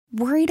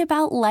Worried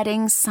about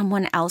letting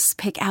someone else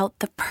pick out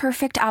the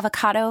perfect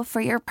avocado for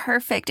your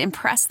perfect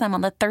impress them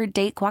on the third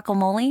date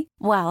guacamole?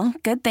 Well,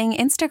 good thing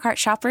Instacart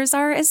shoppers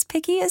are as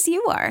picky as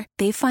you are.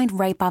 They find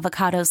ripe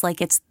avocados like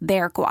it's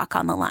their guac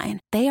on the line.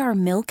 They are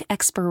milk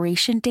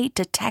expiration date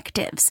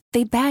detectives.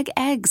 They bag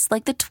eggs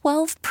like the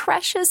 12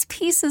 precious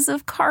pieces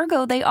of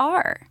cargo they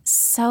are.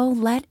 So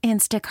let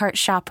Instacart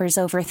shoppers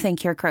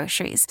overthink your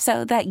groceries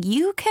so that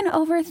you can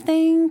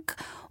overthink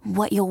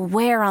what you'll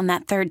wear on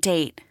that third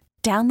date.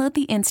 Download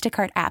the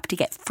Instacart app to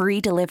get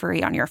free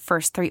delivery on your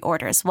first 3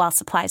 orders while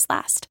supplies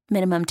last.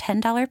 Minimum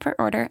 $10 per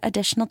order.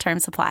 Additional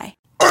terms apply.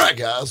 All right,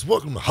 guys.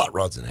 Welcome to Hot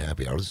Rods and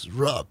Happy Hour. This is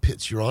Rob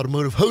Pitts, your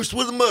automotive host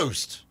with the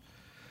most.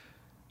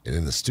 And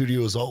in the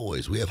studio, as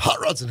always, we have Hot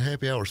Rods and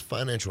Happy Hour's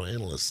financial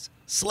analyst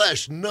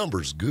 /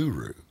 numbers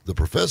guru, the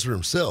professor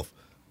himself,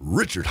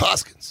 Richard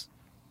Hoskins.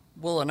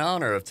 Well, in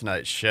honor of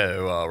tonight's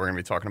show, we're going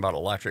to be talking about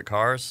electric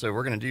cars. So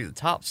we're going to do the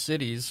top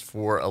cities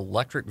for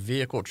electric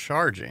vehicle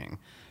charging.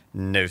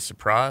 No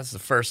surprise, the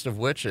first of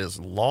which is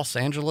Los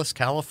Angeles,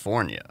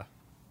 California.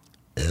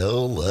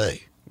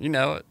 L.A. You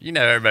know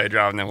everybody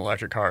driving them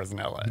electric cars in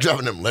L.A.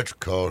 Driving them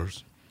electric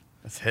cars.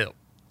 That's hip.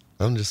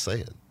 I'm just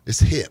saying. It's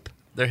hip.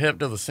 They're hip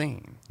to the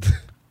scene.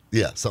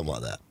 Yeah, something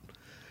like that.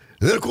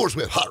 And then, of course,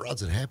 we have Hot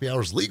Rods and Happy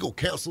Hour's legal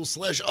counsel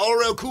 /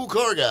 all-around cool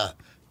car guy,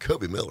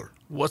 Kobe Miller.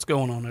 What's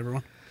going on,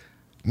 everyone?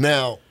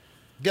 Now,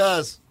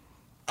 guys,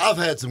 I've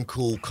had some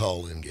cool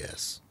call-in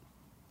guests.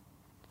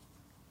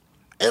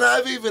 And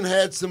I've even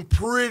had some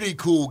pretty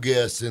cool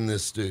guests in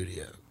this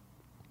studio.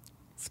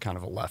 It's kind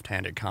of a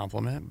left-handed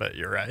compliment, but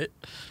you're right.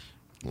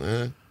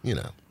 You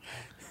know.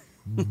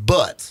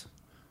 But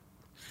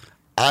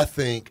I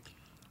think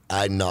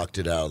I knocked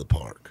it out of the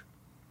park.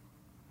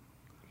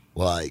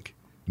 Like,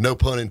 no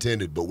pun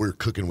intended, but we're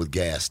cooking with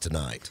gas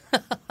tonight.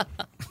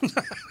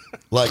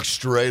 Like,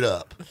 straight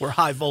up. We're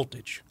high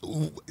voltage.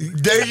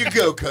 There you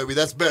go, Kobe.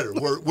 That's better.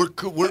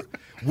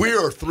 We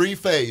are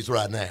 3-phase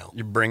right now.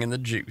 You're bringing the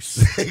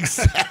juice.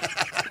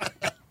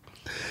 Exactly.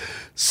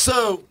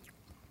 So,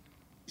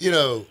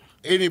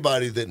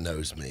 anybody that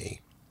knows me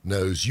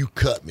knows you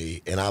cut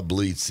me and I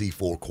bleed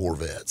C4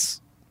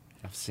 Corvettes.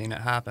 I've seen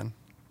it happen.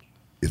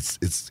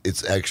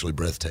 It's actually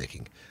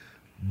breathtaking.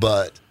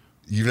 But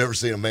you've never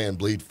seen a man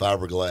bleed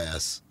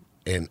fiberglass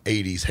and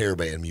 80s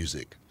hairband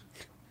music.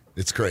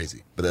 It's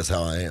crazy, but that's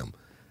how I am.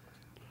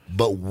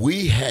 But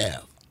we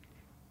have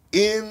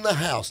in the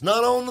house,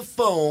 not on the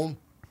phone,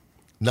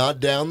 not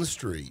down the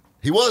street.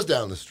 He was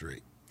down the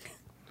street,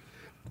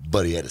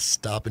 but he had to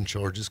stop and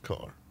charge his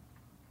car.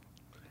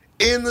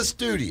 In the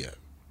studio,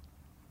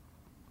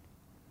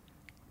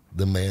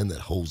 the man that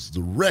holds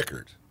the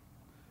record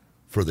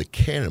for the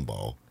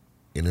cannonball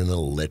in an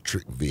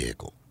electric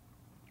vehicle,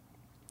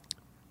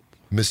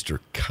 Mr.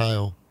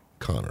 Kyle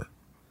Connor.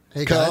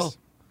 Hey, Kyle, guys.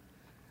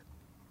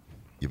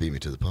 You beat me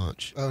to the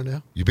punch. Oh,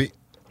 no.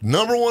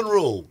 Number one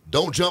rule,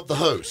 don't jump the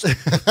host.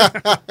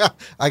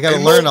 I got to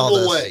learn all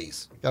this.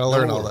 Ways. Got to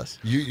learn all this.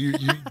 You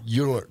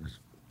learn.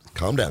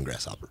 Calm down,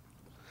 grasshopper.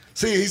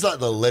 See, he's like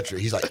the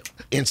electric. He's like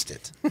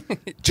instant.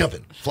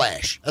 Jumping.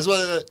 Flash. That's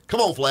what,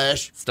 come on,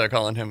 Flash. Start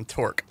calling him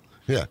Torque.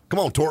 Yeah. Come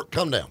on, Torque.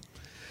 Come down.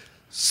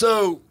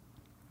 So,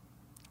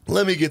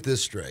 let me get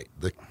this straight.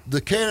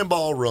 The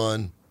Cannonball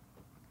Run,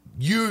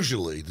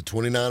 usually the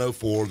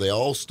 2904, they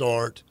all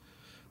start,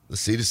 the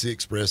C2C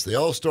Express, they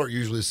all start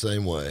usually the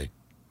same way.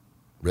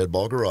 Red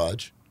Ball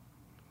Garage,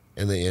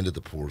 and they end at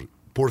the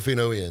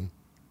Portofino Inn.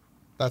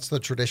 That's the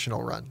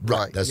traditional run.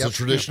 Right. That's the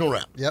traditional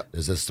route. Yep.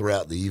 Is this the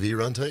route the EV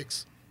run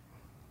takes?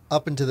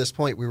 Up until this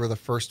point, we were the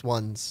first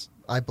ones,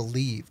 I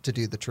believe, to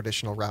do the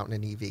traditional route in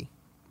an EV.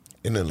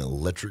 In an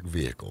electric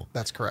vehicle.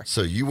 That's correct.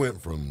 So you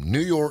went from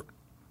New York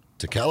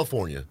to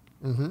California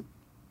in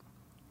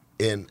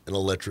an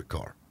electric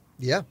car.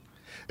 Yeah.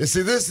 And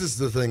see, this is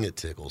the thing that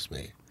tickles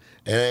me.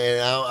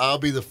 And I'll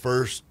be the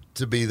first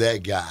to be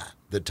that guy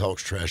that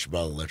talks trash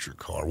about an electric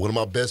car. One of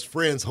my best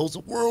friends holds the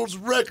world's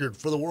record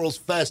for the world's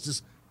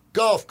fastest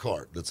golf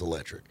cart that's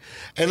electric.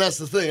 And that's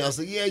the thing. I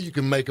said, yeah, you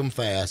can make them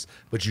fast,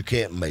 but you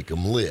can't make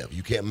them live.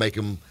 You can't make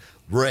them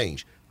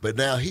range. But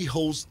now he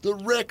holds the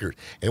record.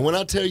 And when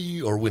I tell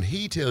you, or when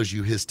he tells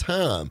you his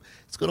time,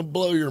 it's going to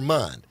blow your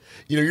mind.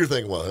 You're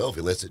thinking, well, hell, if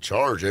he lets it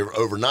charge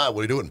overnight,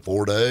 what are you doing,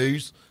 4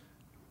 days?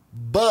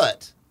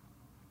 But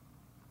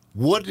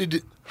what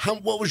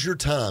was your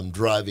time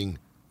driving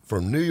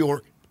from New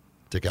York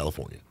to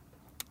California?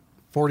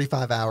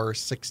 45 hours,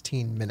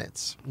 16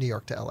 minutes, New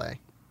York to L.A. I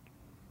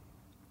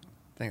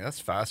think that's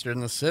faster than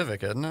the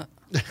Civic, isn't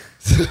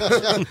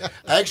it?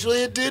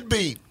 Actually, it did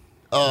beat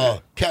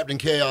Captain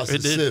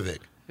Chaos's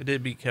Civic. It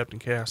did beat Captain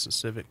Chaos's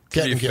Civic.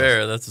 To be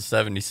fair, that's a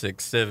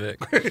 76 Civic.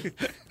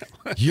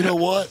 You know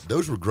what?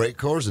 Those were great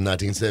cars in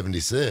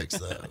 1976,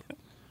 though.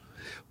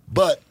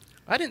 But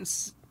I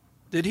didn't.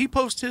 Did he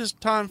post his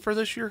time for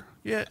this year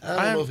yet?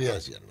 I don't know if he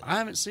has yet. I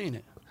haven't seen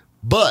it.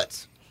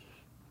 But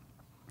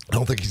I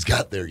don't think he's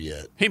got there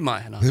yet. He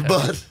might not.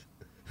 But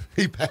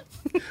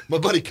my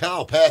buddy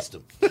Kyle passed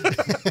him.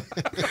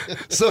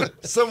 So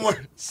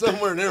somewhere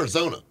in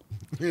Arizona.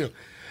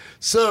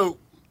 So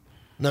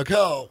now,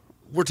 Kyle,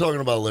 we're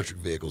talking about electric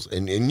vehicles,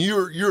 and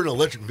you're an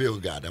electric vehicle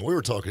guy. Now, we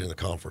were talking in the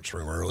conference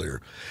room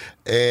earlier,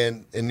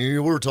 and we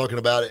were talking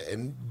about it,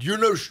 and you're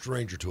no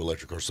stranger to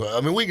electric cars. So,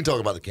 I mean, we can talk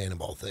about the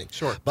Cannonball thing.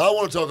 Sure. But I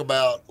want to talk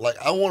about, like,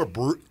 I want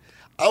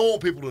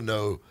people to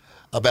know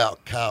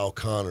about Kyle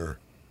Connor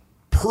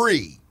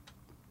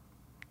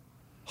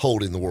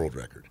holding the world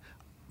record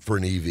for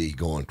an EV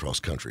going cross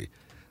country.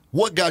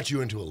 What got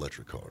you into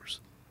electric cars?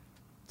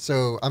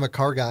 So I'm a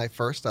car guy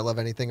first. I love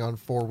anything on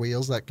four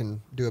wheels that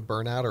can do a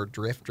burnout or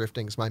drift.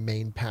 Drifting is my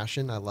main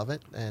passion. I love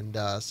it. And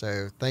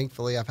so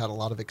thankfully I've had a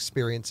lot of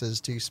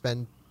experiences to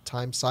spend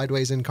time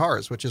sideways in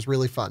cars, which is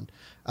really fun.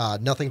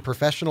 Nothing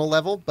professional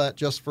level, but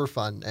just for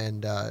fun.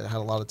 And had a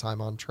lot of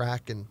time on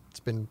track, and it's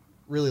been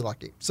really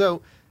lucky.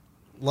 So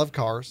love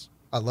cars.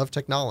 I love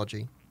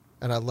technology,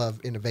 and I love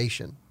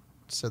innovation.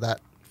 So that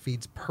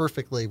feeds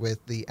perfectly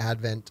with the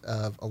advent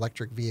of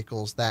electric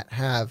vehicles that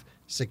have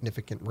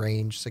significant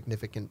range,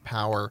 significant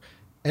power,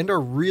 and are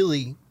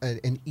really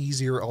an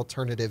easier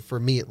alternative for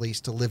me, at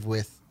least, to live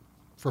with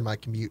for my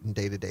commute and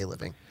day-to-day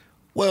living.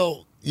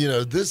 Well,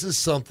 this is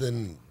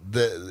something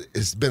that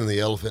has been the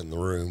elephant in the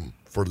room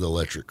for the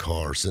electric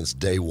car since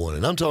day one.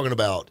 And I'm talking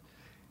about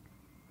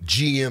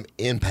GM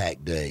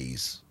Impact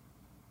Days,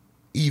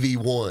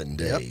 EV1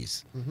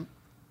 days. Yep. Mm-hmm.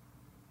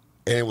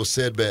 And it was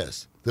said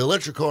best, the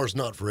electric car is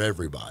not for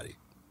everybody,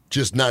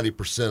 just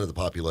 90% of the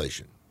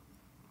population.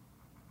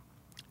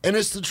 And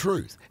it's the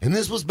truth. And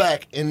this was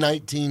back in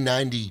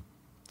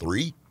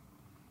 1993.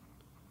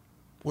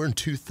 We're in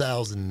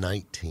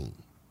 2019.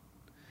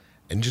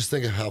 And just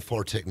think of how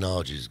far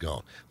technology has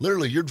gone.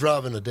 Literally, you're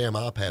driving a damn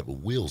iPad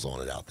with wheels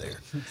on it out there.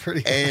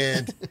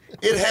 And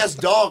it has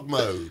dog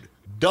mode.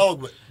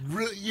 Dog mode.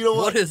 You know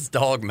what? What is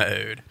dog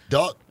mode?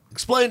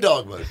 Explain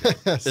dog mode.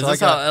 Is this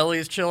how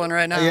Ellie's chilling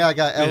right now? Yeah, I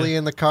got Ellie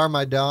in the car,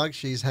 my dog.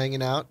 She's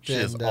hanging out. She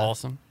is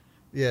awesome.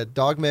 Yeah,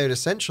 dog mode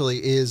essentially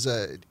is,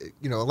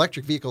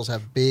 electric vehicles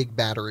have big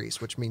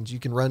batteries, which means you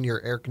can run your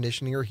air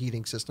conditioning or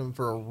heating system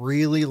for a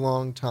really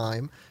long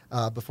time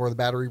before the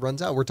battery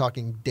runs out. We're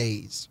talking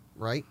days,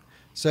 right?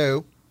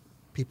 So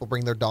people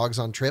bring their dogs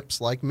on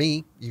trips like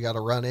me. You got to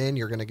run in.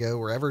 You're going to go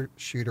wherever,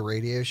 shoot a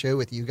radio show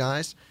with you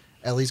guys.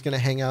 Ellie's going to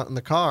hang out in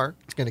the car.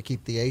 It's going to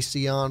keep the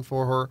AC on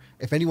for her.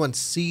 If anyone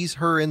sees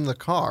her in the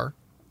car,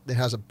 it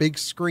has a big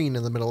screen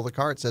in the middle of the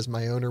car. It says,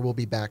 my owner will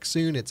be back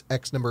soon. It's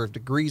X number of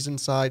degrees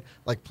inside.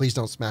 Like, please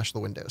don't smash the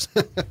windows.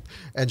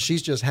 And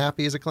she's just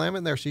happy as a clam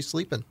in there. She's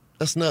sleeping.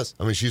 That's nuts.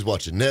 I mean, she's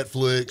watching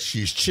Netflix.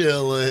 She's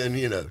chilling,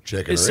 checking her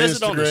Instagram. It says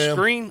it on the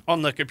screen,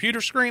 on the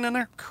computer screen in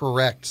there?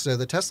 Correct. So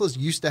the Teslas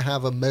used to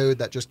have a mode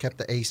that just kept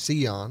the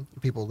AC on.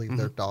 People leave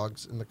their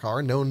dogs in the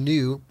car. No one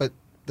knew, but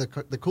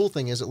the cool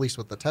thing is, at least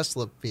with the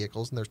Tesla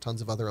vehicles, and there's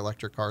tons of other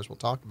electric cars we'll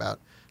talk about,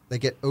 they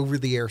get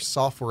over-the-air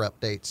software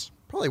updates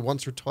probably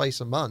once or twice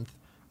a month,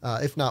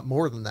 if not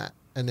more than that,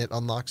 and it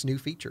unlocks new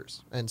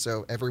features. And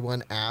so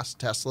everyone asked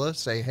Tesla,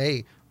 say,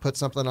 hey, put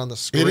something on the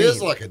screen. It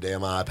is like a damn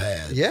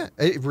iPad. Yeah,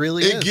 it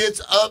really is. It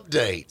gets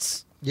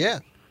updates. Yeah.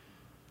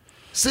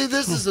 See,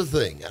 this is the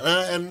thing,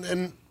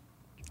 and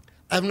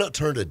I've not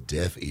turned a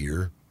deaf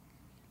ear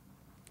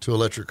to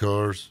electric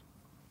cars,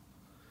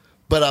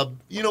 but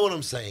you know what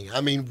I'm saying?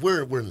 I mean,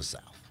 we're in the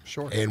South.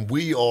 Sure. And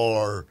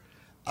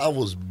I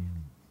was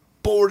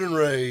born and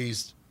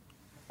raised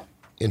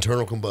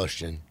internal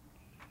combustion.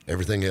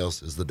 Everything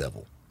else is the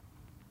devil.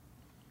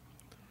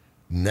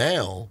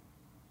 Now,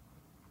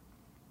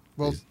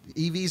 well,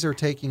 EVs are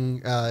taking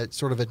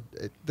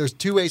there's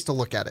two ways to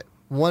look at it.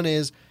 One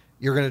is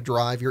you're going to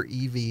drive your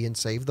EV and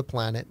save the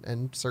planet,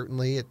 and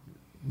certainly it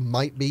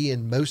might be,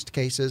 in most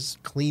cases,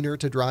 cleaner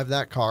to drive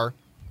that car.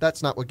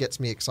 That's not what gets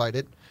me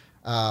excited.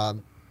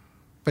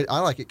 But I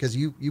like it because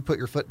you put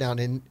your foot down,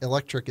 and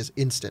electric is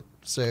instant.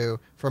 So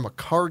from a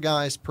car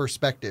guy's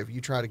perspective, you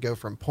try to go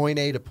from point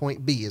A to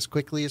point B as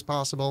quickly as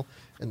possible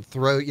and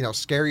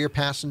scare your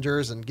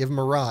passengers and give them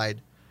a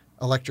ride.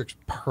 Electric's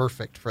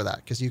perfect for that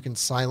because you can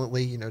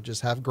silently,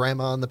 just have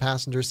grandma in the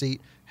passenger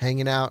seat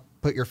hanging out,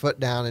 put your foot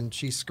down, and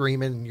she's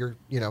screaming, and you're,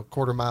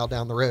 quarter mile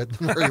down the road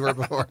than where you were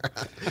before.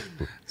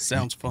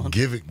 Sounds fun.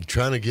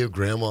 Trying to give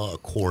grandma a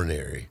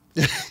coronary.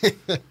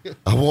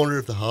 I wonder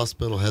if the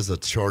hospital has a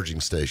charging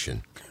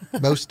station.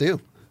 Most do.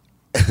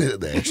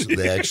 They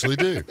actually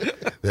do.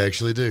 They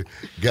actually do.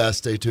 Guys,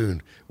 stay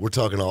tuned. We're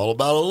talking all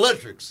about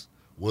electrics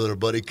with our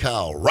buddy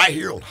Kyle right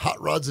here on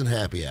Hot Rods and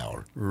Happy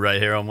Hour. Right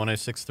here on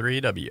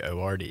 106.3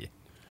 WORD.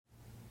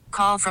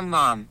 Call from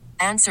mom.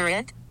 Answer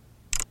it.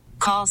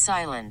 Call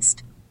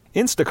silenced.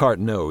 Instacart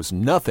knows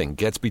nothing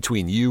gets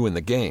between you and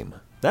the game.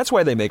 That's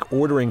why they make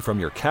ordering from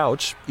your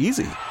couch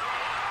easy.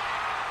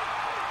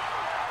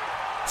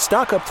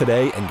 Stock up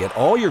today and get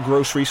all your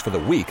groceries for the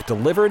week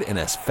delivered in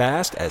as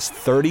fast as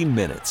 30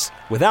 minutes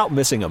without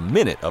missing a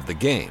minute of the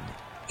game.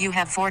 You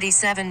have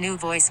 47 new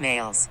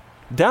voicemails.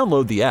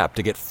 Download the app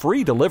to get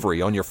free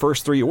delivery on your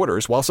first 3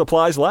 orders while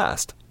supplies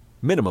last.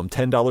 Minimum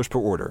 $10 per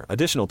order.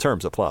 Additional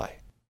terms apply.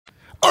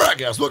 All right,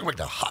 guys, welcome back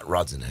to Hot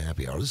Rods and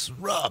Happy Hour. This is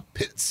Rob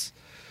Pitts.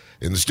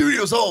 In the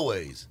studio, as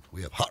always,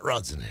 we have Hot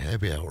Rods and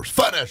Happy Hour's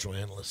financial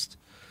analyst,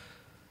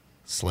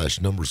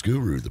 /numbers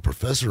guru, the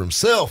professor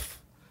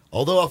himself.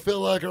 Although I feel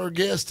like our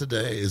guest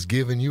today is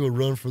giving you a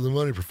run for the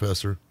money,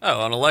 Professor. Oh,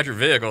 on electric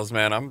vehicles,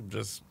 man, I'm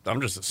just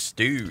a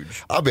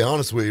stooge. I'll be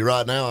honest with you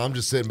right now. I'm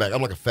just sitting back.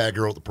 I'm like a fat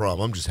girl at the prom.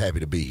 I'm just happy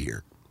to be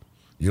here.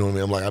 You know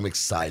what I mean? I'm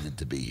excited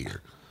to be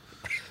here.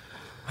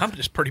 I'm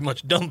just pretty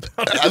much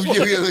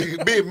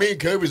dumbfounded. Me and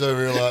Kobe's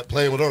over here like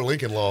playing with our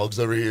Lincoln Logs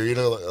over here. You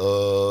know,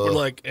 We're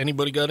like,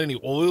 anybody got any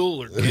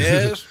oil or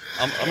gas?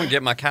 I'm going to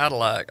get my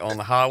Cadillac on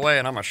the highway,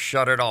 and I'm going to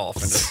shut it off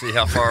and just see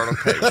how far it'll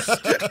coast.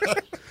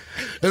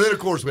 And then, of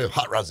course, we have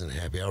Hot Rods and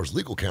Happy Hours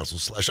legal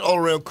counsel /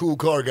 all-around cool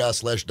car guy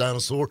 /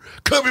 dinosaur,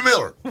 Kobe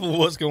Miller.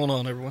 What's going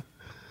on, everyone?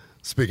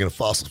 Speaking of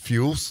fossil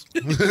fuels.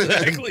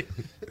 Exactly.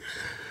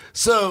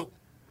 So,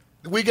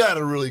 we got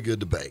a really good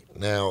debate.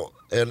 Now,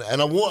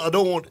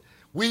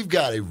 we've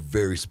got a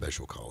very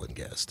special call-in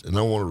guest, and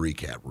I want to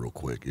recap real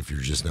quick if you're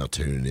just now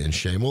tuning in.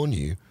 Shame on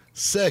you.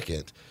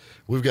 Second,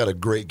 we've got a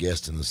great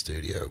guest in the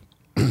studio.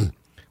 We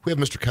have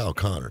Mr. Kyle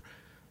Connor,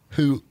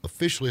 who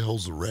officially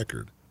holds the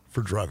record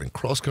for driving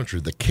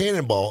cross-country the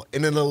Cannonball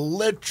in an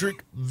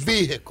electric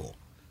vehicle.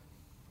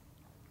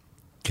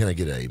 Can I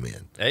get an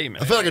amen?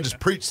 Amen. I feel like I just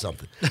preached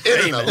something.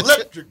 In an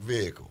electric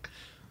vehicle.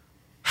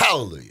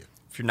 Hallelujah.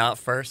 If you're not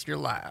first, you're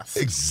last.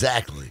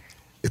 Exactly.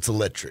 It's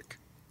electric.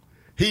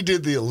 He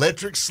did the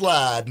electric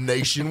slide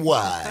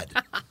nationwide.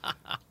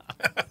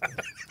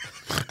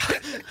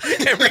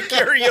 Every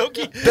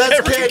karaoke.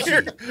 That's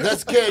catchy.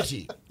 That's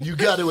catchy. You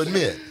got to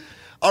admit.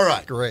 All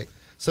right. Great.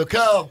 So,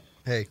 Kyle,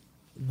 Hey,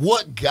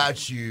 what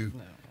got you?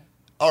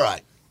 All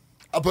right.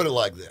 I'll put it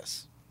like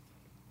this.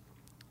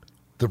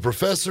 The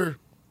professor,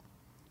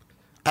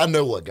 I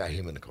know what got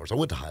him in the cars. I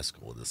went to high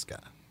school with this guy.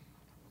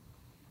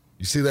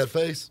 You see that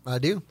face? I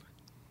do.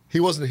 He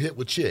wasn't hit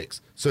with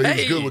chicks, so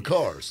he was good with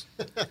cars.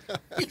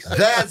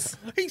 That's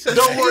He said,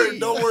 don't "Hey."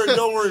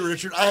 worry,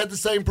 Richard. I had the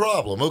same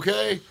problem,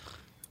 okay?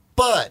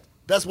 But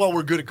that's why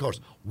we're good at cars.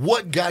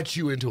 What got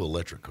you into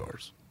electric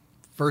cars?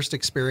 First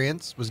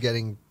experience was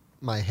getting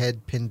my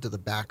head pinned to the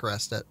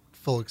backrest at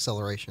full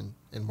acceleration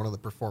in one of the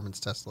performance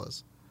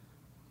Teslas.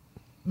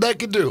 That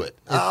could do it.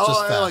 It's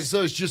just fast.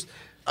 So it's just,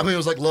 it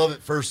was like love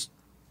at first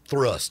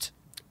thrust.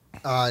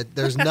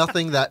 There's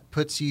nothing that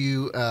puts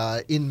you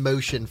in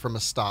motion from a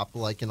stop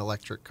like an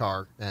electric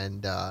car,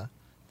 and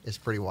it's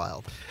pretty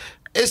wild.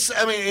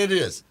 It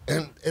is.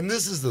 And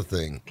this is the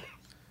thing.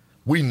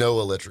 We know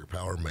electric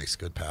power makes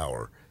good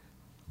power,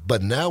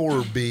 but now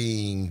we're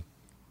being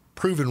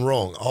proven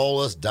wrong.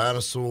 All us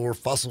dinosaur,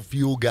 fossil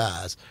fuel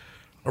guys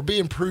are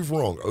being proved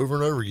wrong over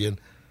and over again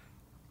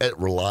at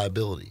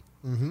reliability,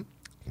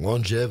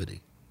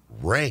 longevity,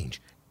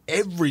 range,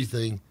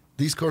 everything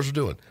these cars are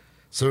doing.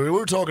 So we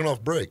were talking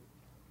off break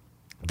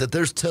that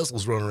there's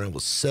Teslas running around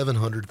with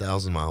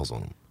 700,000 miles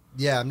on them.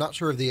 Yeah, I'm not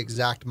sure of the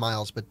exact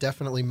miles, but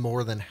definitely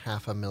more than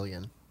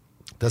 500,000.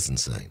 That's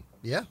insane.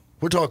 Yeah.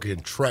 We're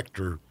talking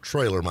tractor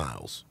trailer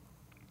miles.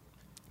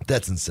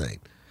 That's insane.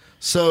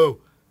 So,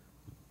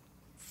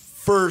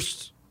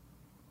 first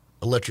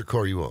electric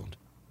car you owned?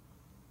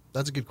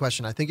 That's a good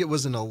question. I think it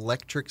was an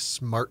electric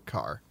smart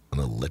car An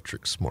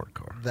electric smart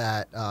car.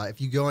 that if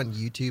you go on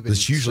YouTube...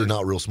 It's usually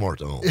not real smart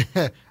to own.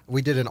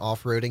 We did an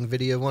off-roading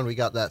video one. We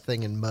got that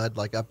thing in mud,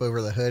 like up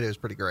over the hood. It was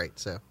pretty great.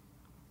 So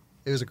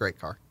it was a great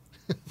car.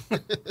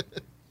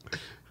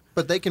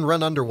 But they can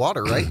run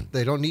underwater, right?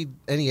 They don't need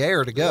any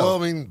air to go.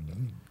 Well,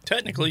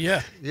 Technically,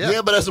 yeah.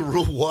 yeah, but as a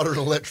rule, water and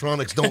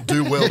electronics don't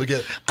do well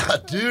together. I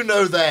do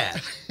know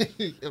that.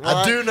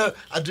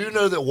 I do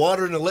know that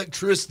water and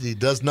electricity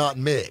does not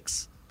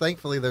mix.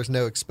 Thankfully, there's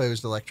no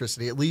exposed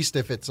electricity, at least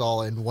if it's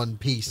all in one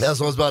piece. That's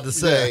what I was about to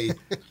say.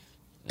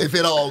 If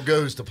it all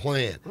goes to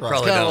plan.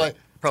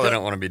 Probably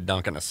don't want to be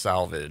dunking a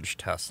salvage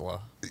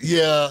Tesla.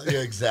 Yeah,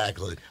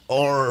 exactly.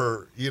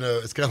 Or,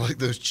 it's kind of like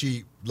those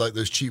cheap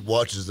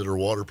watches that are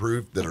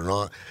waterproof that are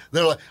not.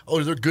 They're like,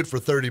 they're good for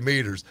 30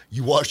 meters.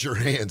 You wash your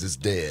hands, it's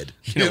dead.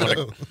 You don't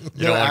want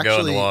to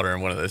go in the water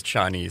in one of those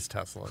Chinese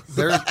Teslas.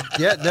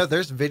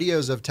 There's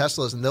videos of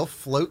Teslas, and they'll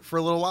float for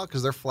a little while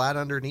because they're flat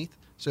underneath.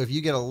 So if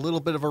you get a little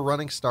bit of a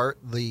running start,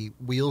 the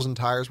wheels and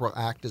tires will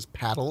act as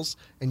paddles,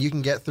 and you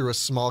can get through a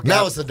small gap.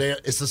 Now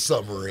it's a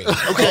submarine.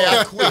 Okay,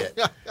 I quit.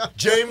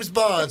 James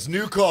Bond's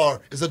new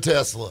car is a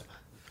Tesla.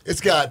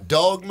 It's got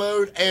dog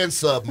mode and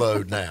sub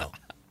mode now.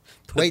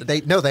 Wait,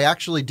 they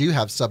actually do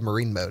have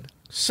submarine mode.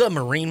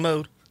 Submarine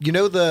mode. You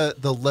know the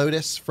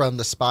Lotus from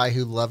The Spy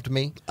Who Loved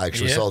Me? I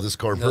actually saw this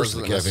car in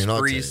person.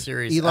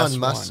 Elon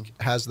Musk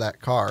has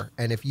that car,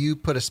 and if you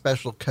put a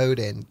special code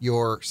in,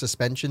 your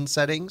suspension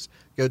settings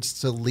goes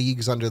to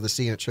leagues under the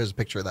sea, and it shows a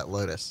picture of that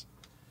Lotus.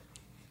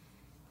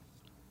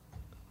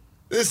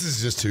 This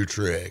is just too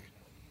trig.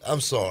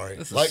 I'm sorry.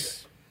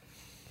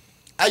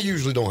 I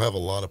usually don't have a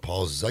lot of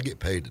pauses. I get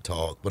paid to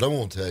talk, but I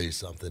want to tell you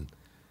something.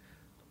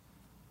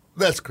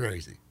 That's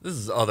crazy. This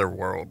is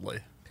otherworldly.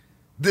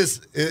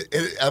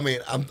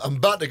 I'm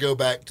about to go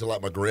back to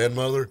like my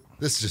grandmother.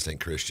 This just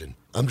ain't Christian.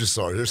 I'm just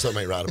sorry. There's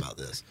something ain't right about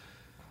this.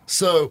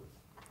 So,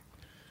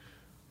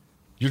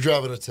 you're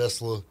driving a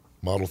Tesla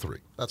Model 3.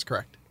 That's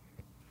correct.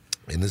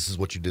 And this is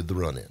what you did the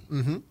run in.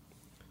 Mm-hmm.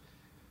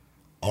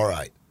 All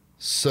right.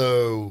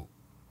 So,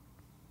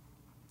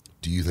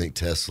 do you think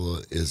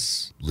Tesla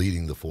is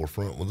leading the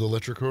forefront with the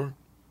electric car?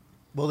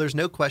 Well, there's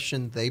no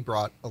question they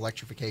brought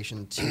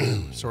electrification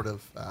to sort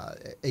of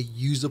a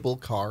usable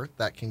car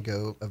that can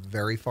go a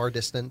very far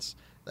distance,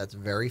 that's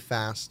very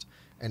fast,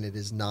 and it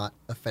is not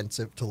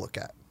offensive to look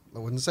at. I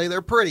wouldn't say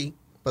they're pretty,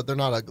 but they're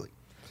not ugly.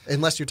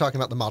 Unless you're talking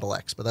about the Model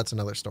X, but that's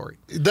another story.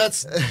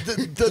 That's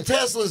the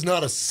Tesla is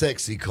not a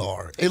sexy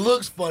car. It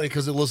looks funny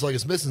because it looks like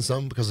it's missing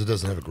something because it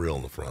doesn't have a grill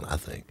in the front, I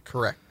think.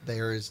 Correct.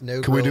 There is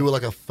no Can grill. we do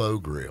like a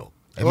faux grill?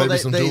 And Well, maybe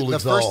some dual the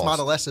exhaust. first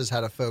Model S's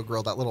had a faux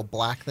grill, that little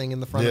black thing in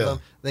the front of Yeah.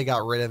 them. They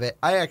got rid of it.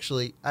 I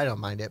don't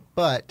mind it.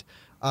 But,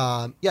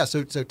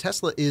 so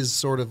Tesla is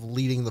sort of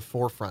leading the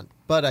forefront.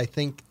 But I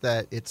think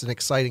that it's an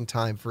exciting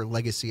time for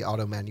legacy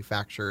auto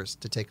manufacturers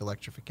to take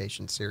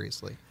electrification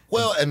seriously.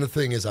 Well, and the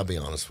thing is, I'll be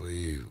honest with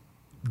you,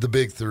 the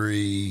big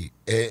three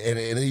and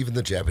even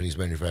the Japanese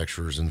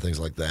manufacturers and things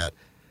like that,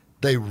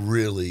 they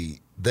really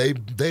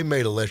they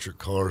made electric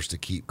cars to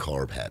keep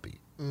CARB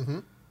happy,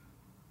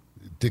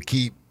 to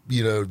keep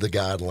the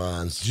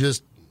guidelines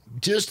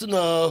just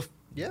enough.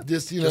 Yeah,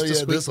 just just a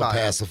sweet this will spot.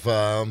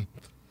 pacify them.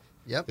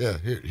 Yep. Yeah,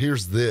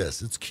 here's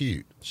this. It's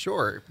cute.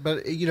 Sure.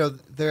 But,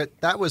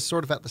 that was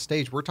sort of at the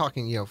stage. We're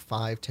talking,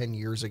 5-10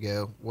 years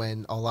ago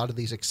when a lot of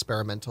these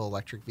experimental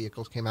electric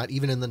vehicles came out.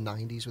 Even in the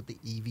 90s with the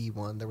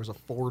EV1, there was a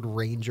Ford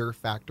Ranger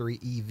factory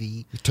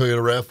EV.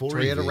 Toyota RAV4.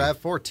 Toyota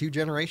EV. RAV4, 2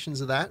 generations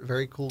of that.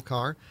 Very cool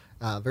car.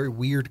 Very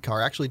weird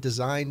car. Actually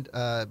designed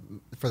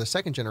for the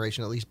second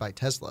generation, at least by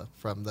Tesla,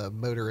 from the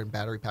motor and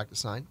battery pack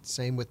design.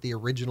 Same with the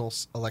original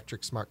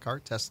electric smart car.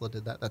 Tesla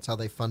did that. That's how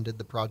they funded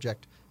the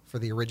project for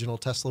the original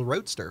Tesla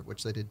Roadster,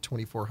 which they did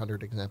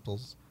 2,400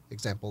 examples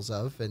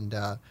of, and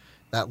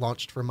that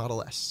launched for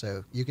Model S.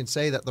 So you can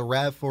say that the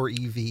RAV4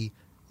 EV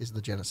is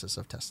the genesis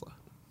of Tesla.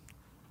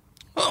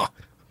 Wow.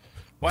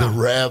 The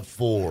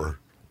RAV4.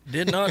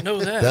 Did not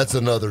know that. That's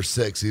another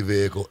sexy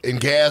vehicle in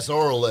gas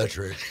or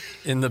electric.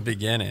 In the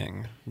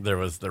beginning, there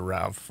was the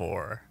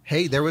RAV4.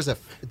 Hey, there was a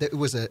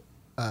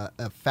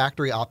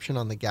factory option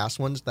on the gas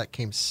ones that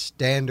came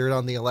standard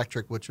on the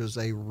electric, which was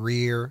a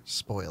rear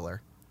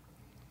spoiler.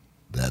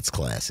 That's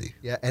classy.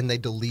 Yeah, and they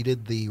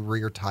deleted the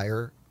rear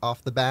tire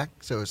off the back,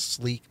 so it was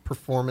sleek,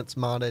 performance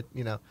modded.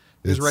 It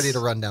was ready to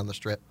run down the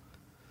strip.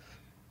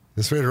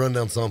 It's ready to run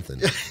down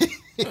something.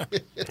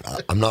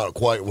 I'm not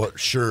quite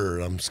sure.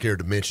 I'm scared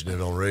to mention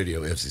it on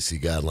radio.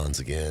 FCC guidelines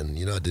again.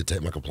 I did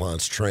take my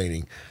compliance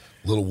training,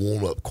 little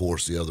warm-up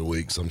course the other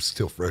week, so I'm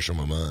still fresh on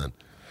my mind.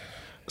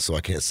 So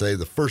I can't say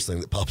the first thing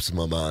that pops in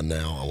my mind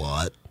now a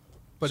lot.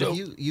 But if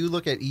you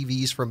look at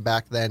EVs from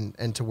back then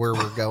and to where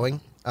we're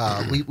going,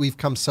 we've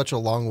come such a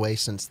long way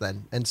since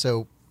then. And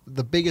so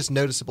the biggest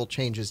noticeable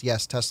change is,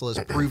 yes, Tesla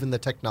has proven the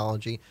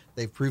technology.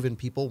 They've proven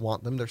people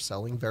want them. They're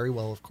selling very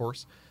well, of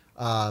course.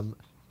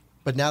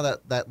 But now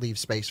that leaves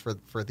space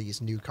for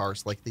these new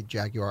cars like the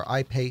Jaguar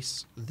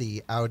I-Pace,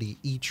 the Audi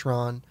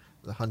e-tron,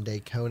 the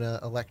Hyundai Kona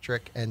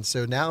electric. And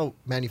so now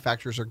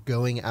manufacturers are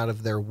going out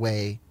of their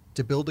way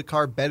to build a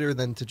car better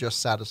than to just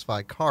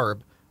satisfy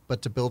CARB,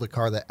 but to build a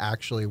car that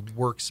actually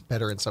works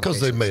better in some cases.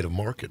 Because they've made a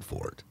market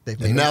for it. They've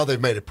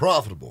made it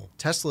profitable.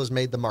 Tesla's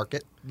made the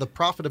market. The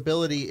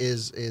profitability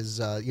is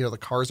the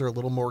cars are a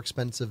little more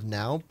expensive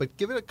now, but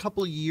give it a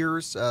couple of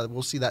years,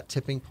 we'll see that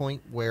tipping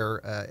point where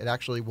it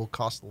actually will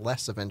cost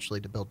less eventually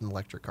to build an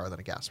electric car than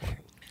a gas one.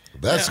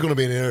 That's going to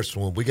be an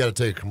interesting one. We got to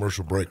take a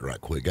commercial break right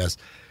quick, guys.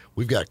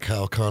 We've got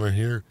Kyle Connor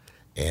here,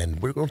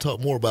 and we're going to talk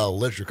more about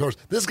electric cars.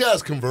 This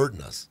guy's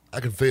converting us. I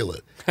can feel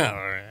it. All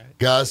right.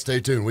 Guys, stay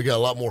tuned. We got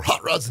a lot more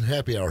Hot Rods and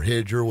Happy Hour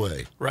headed your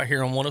way. Right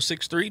here on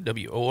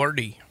 106.3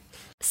 WORD.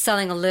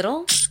 Selling a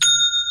little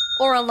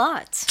or a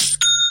lot?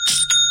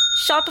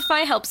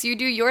 Shopify helps you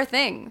do your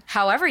thing,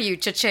 however you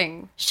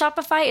cha-ching.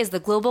 Shopify is the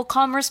global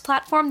commerce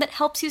platform that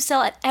helps you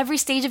sell at every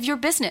stage of your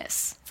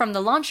business. From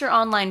the launch your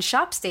online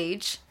shop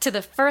stage, to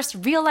the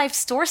first real-life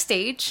store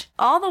stage,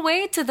 all the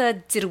way to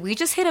the did we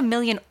just hit 1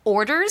 million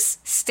orders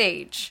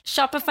stage.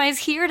 Shopify's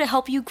here to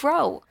help you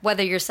grow.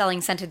 Whether you're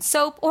selling scented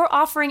soap or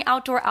offering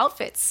outdoor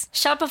outfits,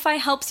 Shopify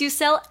helps you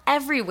sell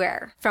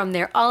everywhere. From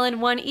their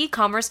all-in-one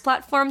e-commerce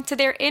platform to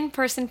their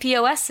in-person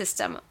POS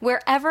system,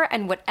 wherever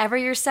and whatever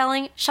you're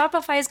selling,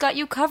 Shopify's got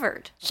you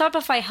covered.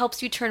 Shopify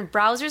helps you turn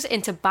browsers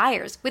into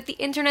buyers with the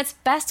internet's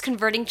best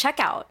converting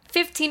checkout.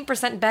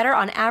 15% better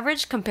on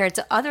average compared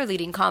to other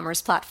leading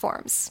commerce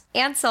platforms.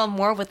 And sell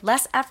more with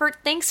less effort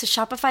thanks to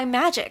Shopify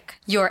Magic,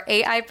 your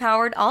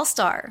AI-powered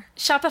all-star.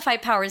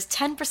 Shopify powers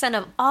 10%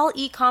 of all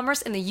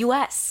e-commerce in the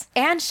US.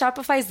 And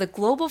Shopify is the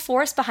global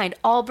force behind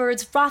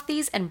Allbirds,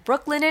 Rothy's, and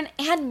Brooklinen,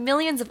 and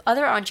millions of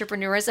other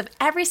entrepreneurs of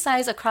every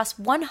size across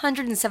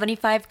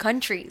 175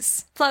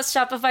 countries. Plus,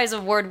 Shopify's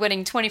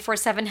award-winning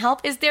 24/7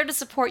 help is there to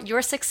support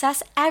your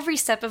success every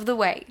step of the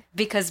way.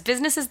 Because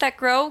businesses that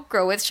grow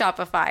with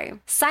Shopify.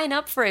 Sign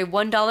up for a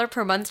 $1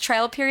 per month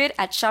trial period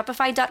at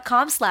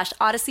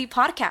shopify.com/Odyssey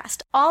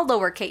Podcast, all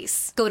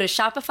lowercase. Go to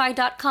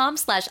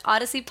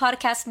shopify.com/Odyssey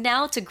Podcast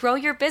now to grow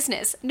your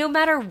business, no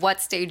matter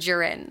what stage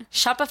you're in.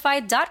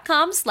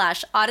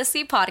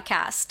 Shopify.com/Odyssey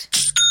Podcast.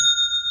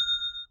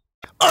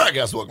 All right,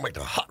 guys, welcome back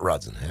to Hot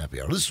Rods and Happy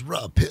Hour. This is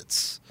Rob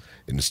Pitts.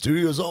 In the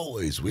studio, as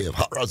always, we have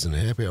Hot Rods and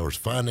Happy Hour's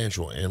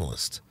financial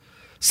analyst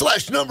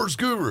 / numbers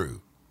guru,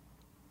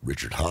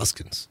 Richard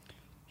Hoskins.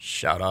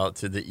 Shout out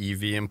to the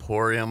EV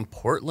Emporium,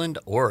 Portland,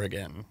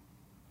 Oregon.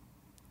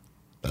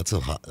 That's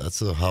a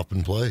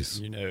hopping place.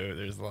 You know,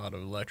 there's a lot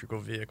of electrical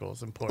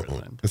vehicles in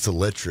Portland. It's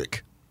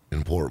electric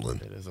in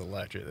Portland. It is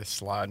electric. They're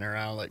sliding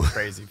around like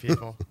crazy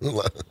people.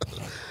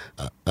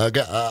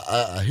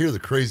 I hear the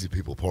crazy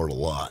people part a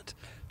lot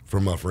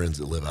from my friends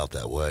that live out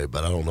that way,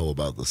 but I don't know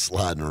about the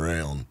sliding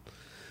around.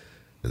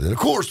 And then, of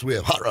course, we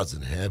have Hot Rods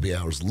and Happy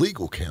Hours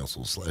legal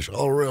counsel /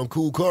 all-around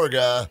cool car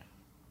guy,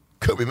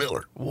 Kobe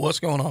Miller. What's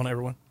going on,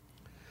 everyone?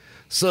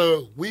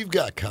 So we've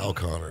got Kyle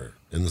Connor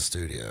in the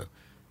studio,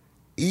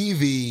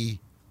 EV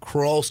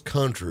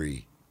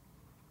cross-country,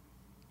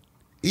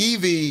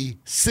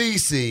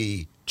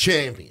 EVCC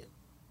champion.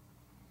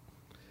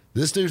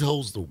 This dude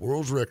holds the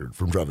world's record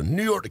from driving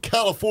New York to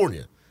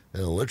California in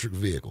an electric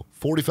vehicle.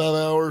 45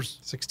 hours.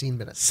 16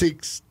 minutes.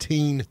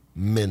 16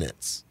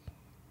 minutes.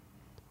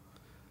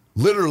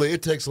 Literally,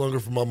 it takes longer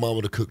for my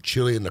mama to cook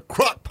chili in the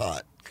crock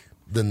pot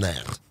than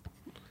that.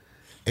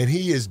 And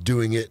he is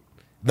doing it.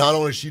 Not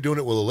only is she doing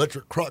it with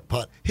electric crock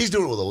pot, he's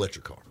doing it with an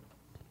electric car.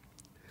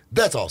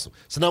 That's awesome.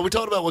 So now we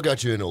talked about what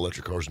got you into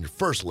electric cars and your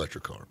first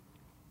electric car.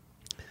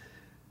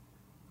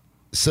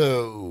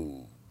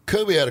 So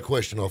Kobe had a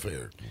question off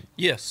air.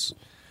 Yes.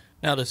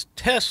 Now, does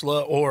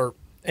Tesla or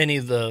any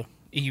of the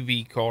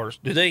EV cars,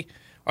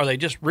 are they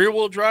just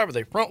rear-wheel drive? Are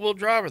they front-wheel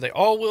drive? Are they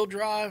all-wheel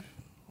drive?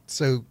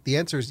 So the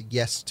answer is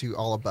yes to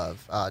all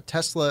above.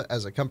 Tesla,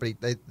 as a company,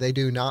 they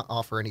do not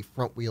offer any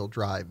front-wheel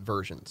drive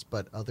versions,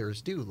 but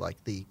others do,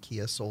 like the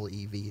Kia Soul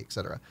EV,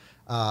 etc.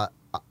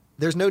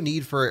 There's no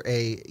need for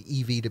a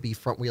EV to be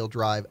front-wheel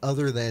drive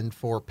other than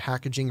for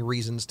packaging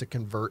reasons to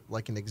convert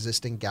like an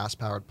existing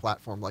gas-powered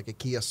platform like a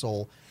Kia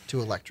Soul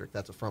to electric.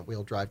 That's a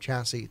front-wheel drive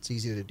chassis. It's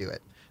easy to do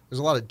it. There's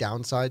a lot of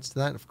downsides to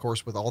that. Of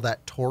course, with all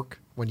that torque,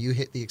 when you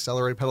hit the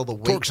accelerator pedal, the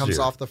weight comes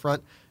off the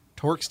front.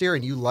 Torque steer,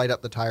 and you light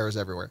up the tires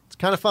everywhere. It's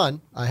kind of fun.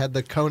 I had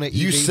the Kona EV.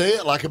 You say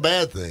it like a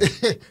bad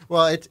thing.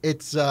 Well,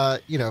 it's on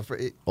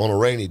a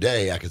rainy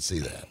day, I could see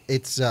that.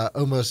 It's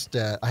almost.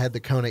 I had the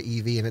Kona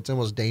EV, and it's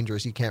almost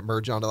dangerous. You can't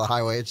merge onto the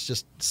highway. It's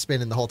just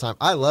spinning the whole time.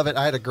 I love it.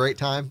 I had a great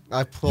time.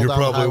 I pulled. You're down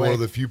probably the highway. one of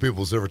the few people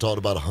who's ever talked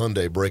about a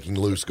Hyundai breaking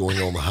loose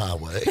going on the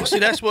highway. Well, see,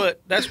 that's what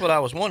I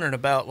was wondering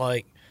about,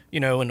 like,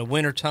 in the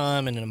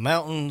wintertime and in the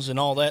mountains and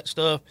all that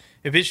stuff.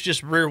 If it's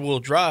just rear-wheel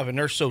drive and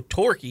they're so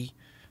torquey,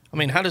 I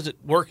mean, how does it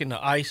work in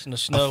the ice and the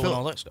snow and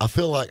all that stuff? I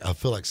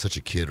feel like such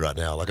a kid right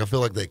now. Like, I feel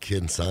like that kid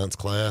in science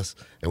class,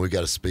 and we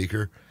got a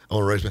speaker. I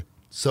want to raise my.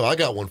 So I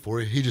got one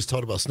for you. He just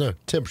talked about snow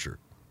temperature.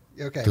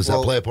 Okay, does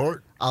that play a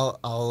part?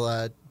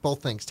 I'll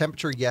both things.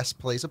 Temperature, yes,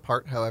 plays a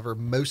part. However,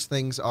 most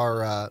things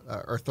are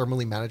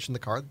thermally managed in the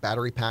car. The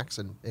battery packs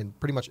and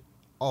pretty much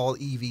all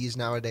EVs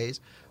nowadays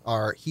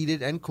are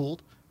heated and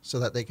cooled, so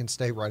that they can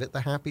stay right at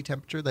the happy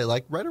temperature. They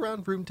like right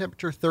around room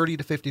temperature, 30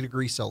 to 50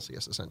 degrees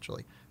Celsius,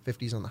 essentially.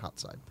 50's on the hot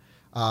side.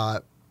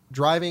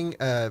 Driving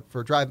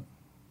for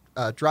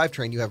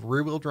drivetrain, you have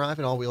rear-wheel drive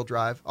and all-wheel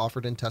drive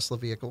offered in Tesla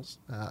vehicles.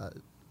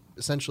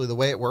 Essentially, the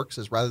way it works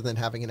is rather than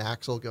having an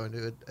axle going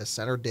to a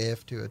center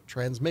diff to a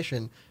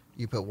transmission,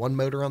 you put one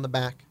motor on the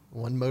back,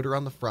 one motor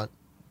on the front,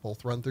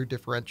 both run through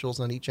differentials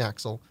on each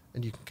axle,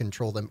 and you can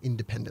control them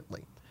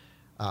independently.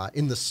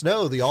 In the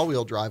snow, the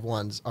all-wheel drive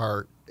ones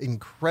are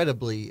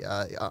incredibly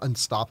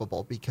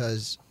unstoppable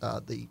because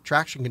the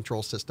traction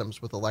control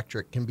systems with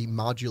electric can be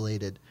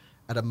modulated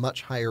at a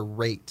much higher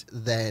rate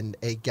than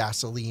a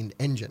gasoline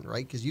engine,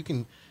 right? Because you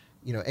can,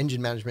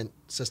 engine management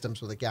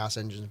systems with a gas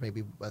engine is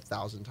maybe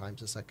 1,000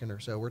 times a second or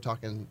so. We're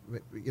talking,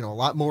 a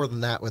lot more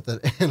than that with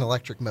an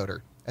electric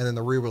motor. And then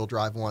the rear-wheel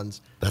drive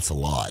ones. That's a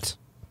lot.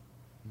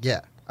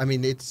 Yeah. I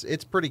mean,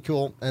 it's pretty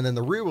cool. And then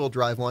the rear-wheel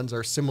drive ones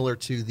are similar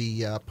to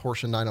the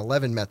Porsche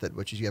 911 method,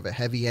 which is you have a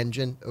heavy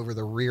engine over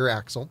the rear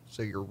axle.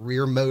 So you're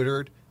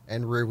rear-motored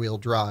and rear-wheel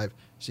drive.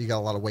 So you got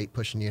a lot of weight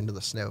pushing you into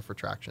the snow for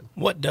traction.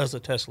 What does a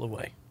Tesla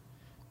weigh?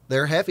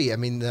 They're heavy. I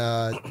mean,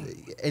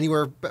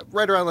 anywhere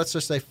right around, let's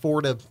just say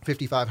 4,000 to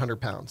 5,500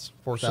 pounds.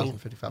 4,000 to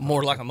 5,500.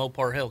 More like a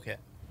Mopar Hellcat.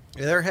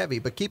 Yeah, they're heavy,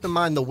 but keep in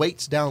mind the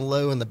weight's down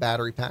low in the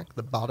battery pack,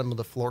 the bottom of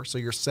the floor, so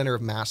your center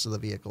of mass of the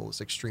vehicle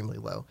is extremely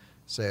low.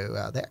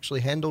 So they actually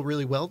handle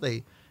really well.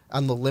 They,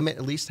 on the limit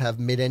at least, have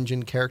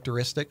mid-engine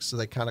characteristics, so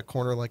they kind of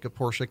corner like a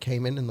Porsche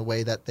Cayman in the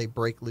way that they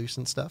break loose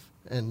and stuff.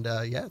 And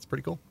yeah, it's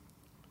pretty cool.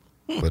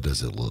 But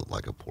does it look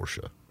like a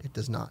Porsche? It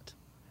does not.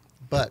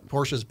 But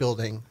Porsche's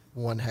building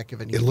one heck of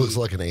an EV. It looks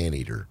like an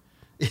anteater.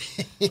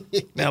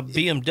 Now,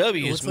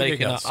 BMW is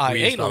making an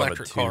i8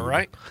 electric car,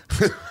 right?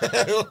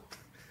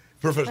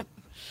 Perfect.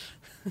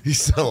 You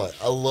sound like,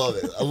 I love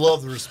it. I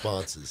love the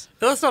responses.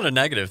 That's not a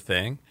negative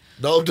thing.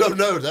 No.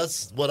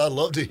 That's what I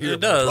love to hear.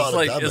 It does.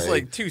 It's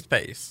like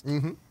toothpaste.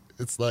 Mm-hmm.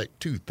 It's like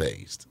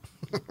toothpaste.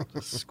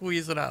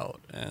 Squeeze it out,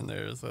 and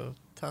there's a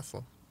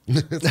Tesla.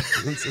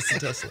 It's a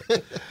Tesla.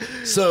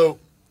 So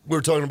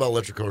we're talking about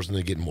electric cars and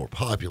they're getting more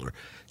popular.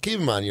 Keep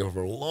in mind,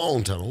 for a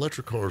long time,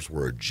 electric cars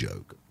were a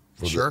joke.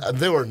 Sure.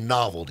 They were a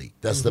novelty.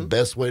 That's the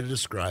best way to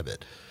describe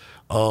it.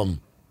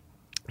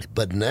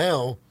 But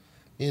now,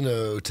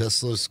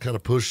 Tesla's kind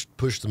of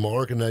pushed the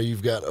mark, and now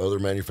you've got other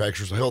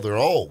manufacturers. Hell, they're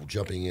all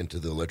jumping into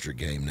the electric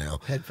game now.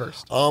 Head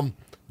first.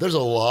 There's a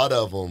lot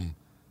of them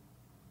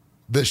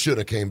that should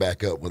have came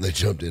back up when they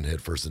jumped in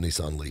head first, the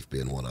Nissan Leaf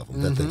being one of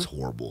them. That thing's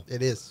horrible.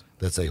 It is.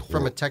 That's a horrible.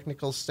 From a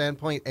technical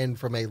standpoint and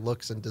from a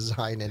looks and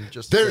design and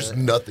just... There's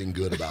nothing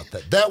good about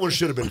that. That one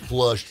should have been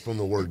flushed from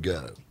the word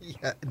go.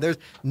 Yeah, there's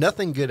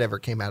nothing good ever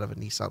came out of a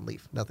Nissan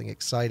Leaf. Nothing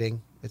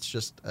exciting. It's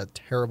just a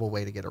terrible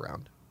way to get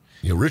around.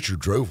 Richard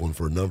drove one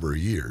for a number of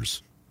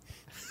years.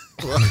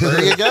 Well,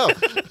 there you go.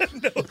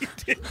 No, he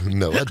didn't.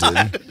 No, I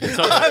didn't.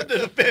 I have to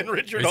defend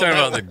Richard. Are you talking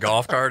about the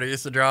golf cart I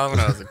used to drive when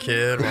I was a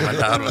kid when my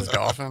dad was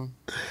golfing?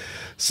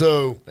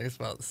 So, I think it's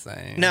about the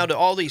same. Now, do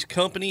all these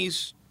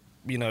companies,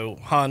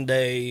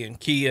 Hyundai and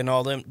Kia and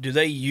all them, do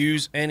they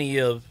use any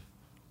of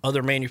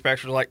other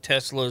manufacturers like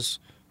Tesla's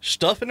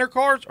stuff in their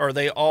cars, or are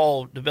they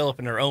all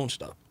developing their own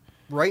stuff?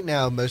 Right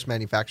now, most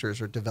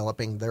manufacturers are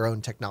developing their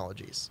own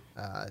technologies.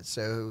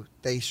 So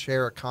they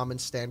share a common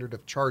standard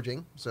of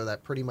charging so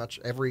that pretty much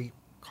every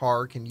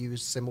car can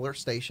use similar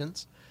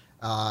stations.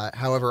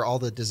 However, all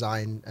the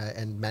design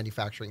and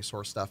manufacturing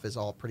source stuff is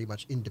all pretty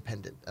much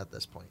independent at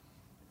this point.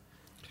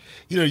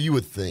 You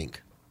would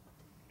think,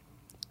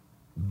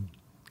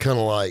 kind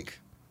of like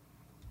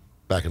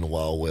back in the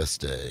Wild West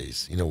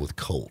days, with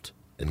Colt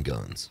and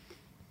guns,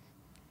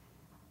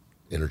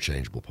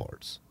 interchangeable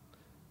parts.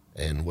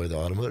 And where the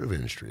automotive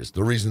industry is.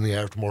 The reason the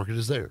aftermarket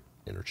is there,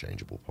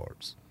 interchangeable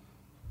parts.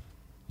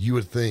 You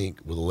would think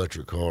with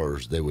electric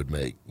cars, they would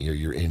make,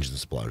 your engine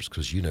suppliers,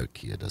 because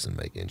Kia doesn't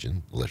make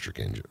electric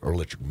engine, or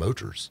electric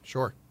motors.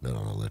 Sure. Not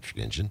an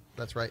electric engine.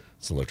 That's right.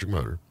 It's an electric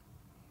motor.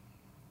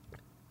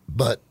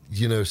 But,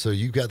 so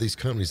you've got these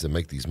companies that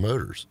make these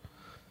motors.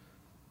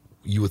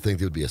 You would think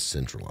they would be a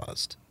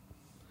centralized.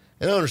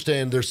 And I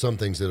understand there's some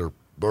things that are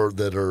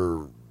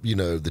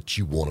that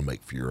you want to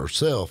make for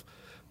yourself.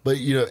 But,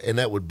 and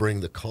that would bring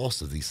the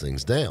cost of these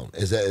things down.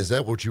 Is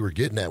that what you were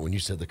getting at when you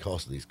said the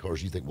cost of these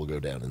cars you think will go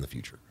down in the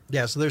future?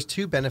 Yeah, so there's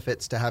two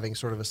benefits to having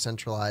sort of a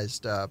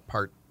centralized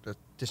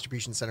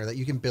distribution center that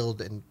you can build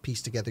and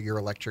piece together your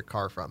electric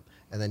car from,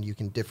 and then you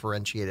can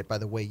differentiate it by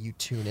the way you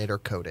tune it or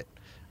code it.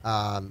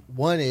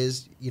 One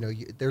is,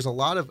 there's a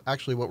lot of,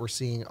 actually what we're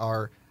seeing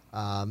are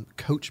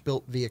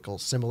coach-built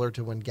vehicles, similar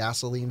to when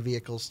gasoline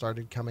vehicles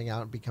started coming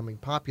out and becoming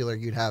popular.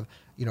 You'd have,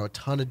 a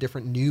ton of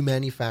different new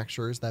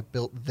manufacturers that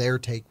built their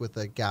take with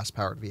a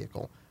gas-powered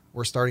vehicle.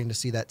 We're starting to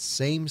see that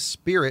same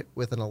spirit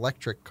with an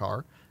electric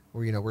car,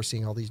 where, we're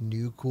seeing all these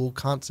new cool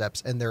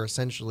concepts, and they're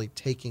essentially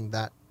taking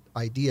that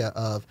idea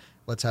of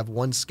let's have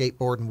one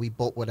skateboard and we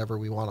bolt whatever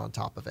we want on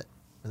top of it,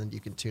 and then you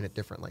can tune it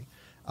differently.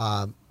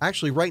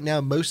 Actually, right now,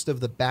 most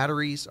of the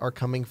batteries are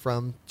coming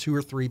from 2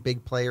 or 3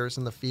 big players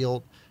in the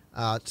field.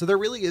 So there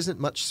really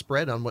isn't much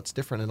spread on what's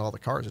different in all the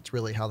cars. It's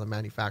really how the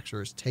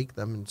manufacturers take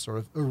them and sort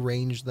of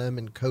arrange them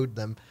and code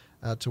them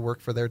to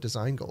work for their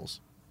design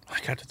goals.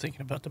 I got to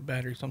thinking about the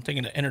batteries. I'm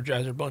thinking the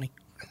Energizer Bunny.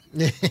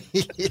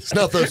 It's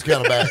not those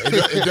kind of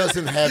batteries. It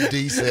doesn't have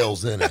D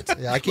cells in it.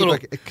 Yeah, I keep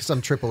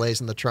some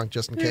AAAs in the trunk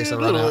just in case I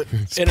run out.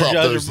 Pop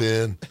those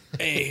in.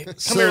 Hey,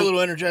 come here, little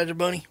Energizer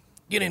Bunny.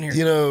 Get in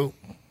here.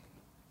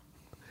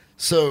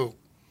 So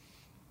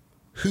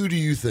who do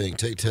you think,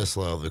 take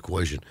Tesla out of the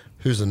equation,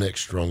 who's the next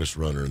strongest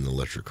runner in the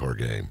electric car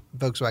game?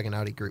 Volkswagen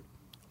Audi Group.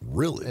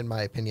 Really? In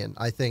my opinion.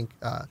 I think,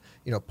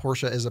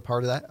 Porsche is a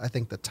part of that. I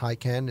think the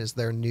Taycan is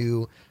their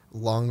new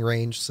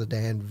long-range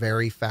sedan,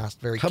 very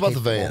fast, very capable. How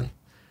about the van?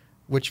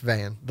 Which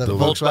van? The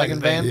Volkswagen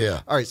van?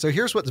 Yeah. All right, so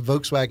here's what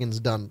Volkswagen's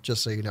done,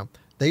 just so you know.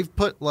 They've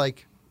put,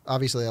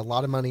 obviously a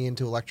lot of money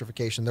into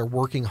electrification. They're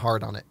working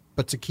hard on it.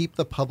 But to keep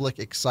the public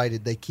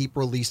excited, they keep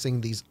releasing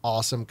these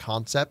awesome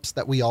concepts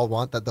that we all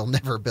want that they'll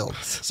never build.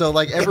 So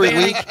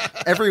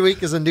every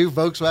week is a new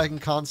Volkswagen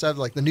concept,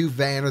 like the new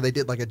van, or they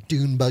did like a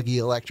dune buggy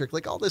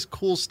electric, all this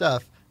cool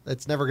stuff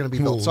that's never going to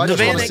be built. So I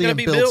just want to see them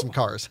build some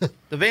cars.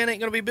 The van ain't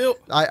going to be built?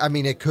 I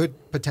mean, it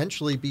could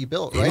potentially be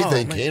built, right?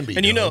 Anything can be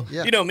and done.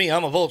 You know me,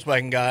 I'm a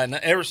Volkswagen guy, and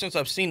ever since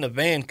I've seen the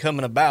van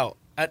coming about,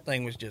 that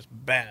thing was just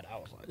bad. I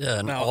was like,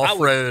 an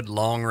off-road,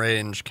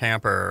 long-range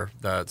camper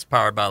that's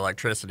powered by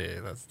electricity.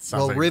 That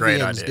sounds like a great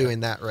idea. Rivian's doing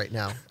that right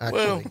now,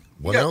 actually.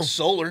 Well, you got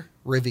solar.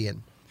 Rivian.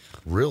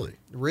 Really?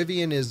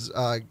 Rivian is,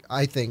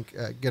 I think,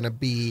 going to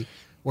be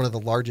one of the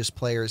largest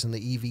players in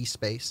the EV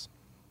space.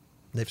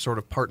 They've sort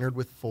of partnered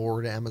with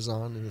Ford,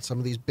 Amazon, and some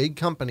of these big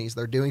companies.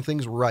 They're doing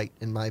things right,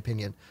 in my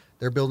opinion.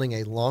 They're building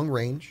a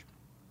long-range,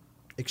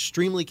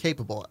 extremely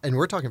capable, and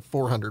we're talking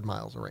 400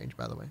 miles of range,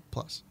 by the way,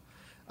 plus.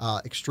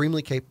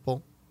 Extremely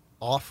capable,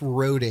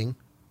 off-roading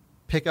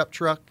pickup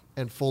truck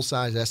and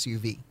full-size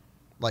SUV,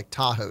 like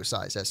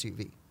Tahoe-size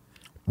SUV.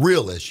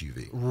 Real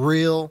SUV.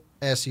 Real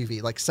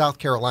SUV, like South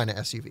Carolina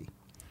SUV.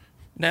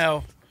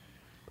 Now,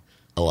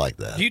 I like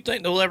that. Do you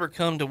think they'll ever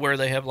come to where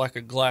they have like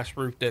a glass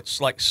roof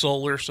that's like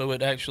solar, so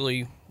it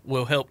actually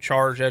will help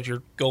charge as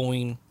you're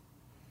going?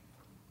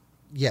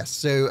 Yes.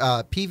 So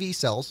PV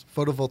cells,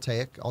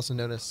 photovoltaic, also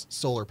known as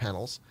solar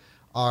panels,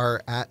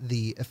 are at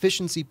the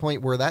efficiency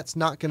point where that's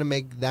not going to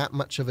make that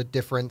much of a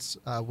difference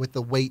with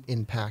the weight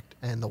impact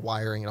and the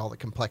wiring and all the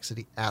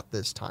complexity at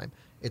this time.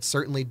 It's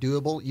certainly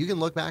doable. You can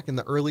look back in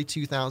the early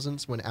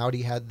 2000s when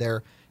Audi had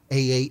their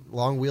A8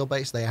 long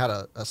wheelbase. They had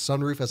a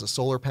sunroof as a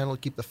solar panel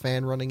to keep the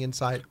fan running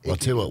inside. Well, I'll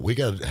tell you what, we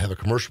got to have a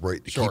commercial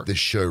break to Sure. keep this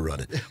show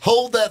running.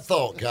 Hold that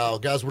thought, Kyle.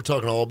 Guys, we're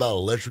talking all about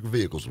electric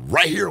vehicles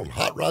right here on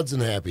Hot Rods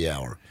and Happy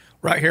Hour.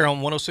 Right here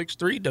on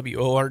 106.3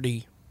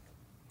 WORD.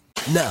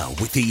 Now,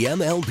 with the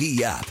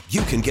MLB app,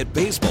 you can get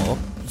baseball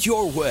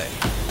your way.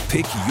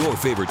 Pick your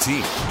favorite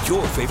team,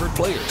 your favorite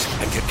players,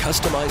 and get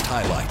customized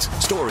highlights,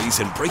 stories,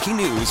 and breaking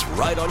news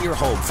right on your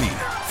home feed.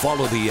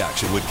 Follow the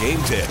action with Game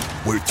 10,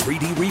 where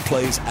 3D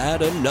replays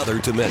add another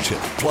dimension.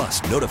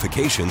 Plus,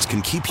 notifications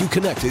can keep you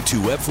connected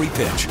to every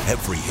pitch,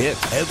 every hit,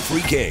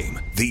 every game.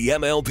 The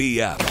MLB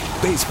app.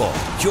 Baseball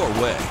your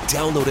way.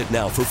 Download it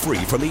now for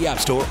free from the App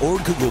Store or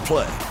Google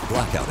Play.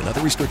 Blackout and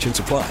other restrictions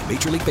apply.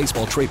 Major League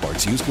Baseball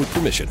trademarks used with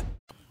permission.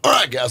 All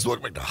right, guys,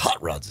 welcome back to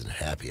Hot Rods and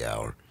Happy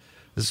Hour.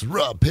 This is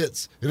Rob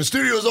Pitts. In the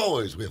studio, as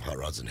always, we have Hot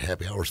Rods and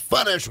Happy Hour's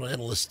financial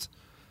analyst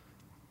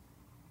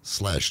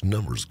 /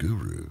 numbers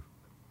guru.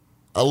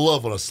 I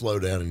love when I slow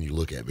down and you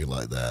look at me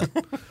like that.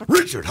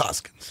 Richard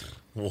Hoskins.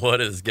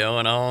 What is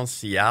going on,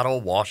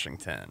 Seattle,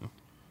 Washington?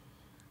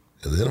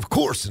 And then, of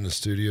course, in the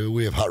studio,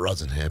 we have Hot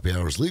Rods and Happy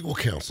Hour's legal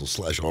counsel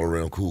 /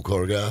 all-around cool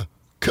car guy,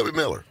 Cubby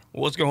Miller.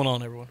 What's going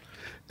on, everyone?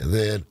 And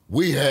then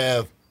we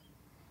have...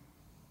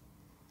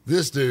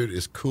 This dude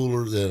is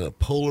cooler than a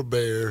polar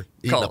bear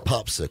eating a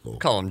popsicle.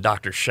 Call him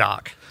Dr.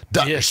 Shock.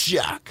 Dr.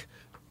 Shock.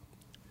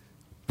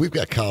 We've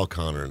got Kyle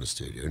Connor in the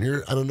studio,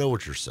 and I don't know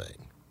what you're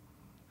saying.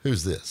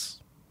 Who's this?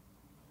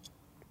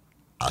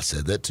 I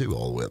said that too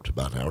all the way up to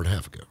about an hour and a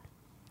half ago.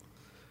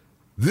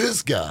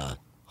 This guy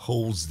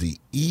holds the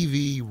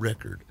EV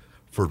record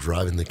for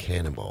driving the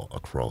Cannonball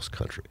across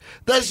country.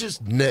 That's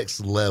just next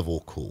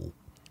level cool.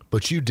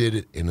 But you did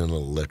it in an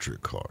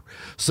electric car.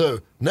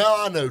 So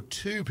now I know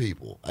 2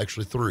 people,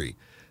 actually 3,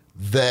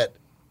 that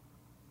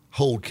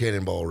hold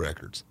Cannonball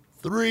records.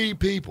 3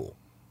 people.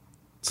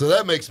 So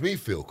that makes me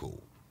feel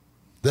cool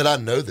that I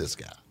know this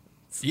guy.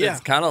 Yeah.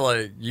 It's kind of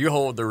like you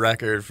hold the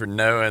record for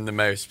knowing the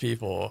most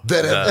people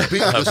that have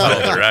beat held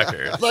the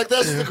record. Like,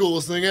 that's the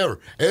coolest thing ever.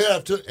 And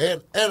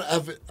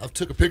I've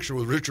took a picture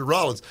with Richard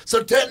Rollins.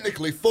 So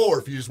technically 4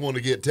 if you just want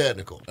to get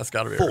technical. That's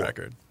got to be 4. a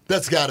record.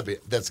 That's got to be.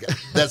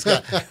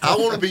 I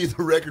want to be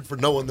the record for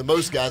knowing the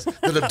most guys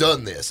that have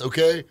done this,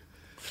 okay?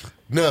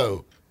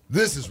 No,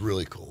 this is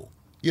really cool.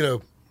 You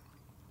know,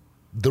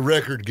 the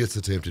record gets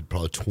attempted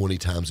probably 20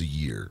 times a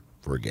year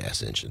for a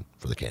gas engine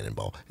for the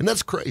Cannonball. And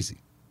that's crazy.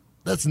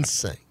 That's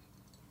insane.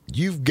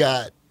 You've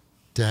got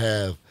to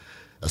have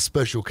a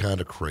special kind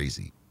of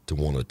crazy to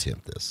want to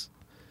attempt this.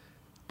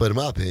 But in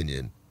my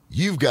opinion,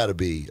 you've got to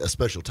be a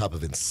special type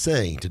of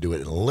insane to do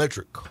it in an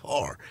electric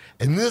car.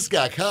 And this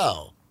guy,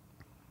 Kyle,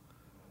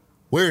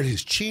 wearing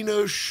his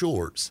chino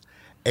shorts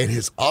and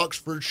his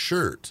Oxford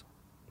shirt,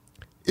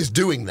 is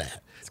doing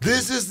that.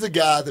 This is the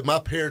guy that my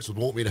parents would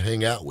want me to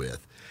hang out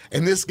with.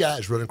 And this guy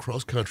is running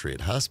cross country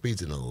at high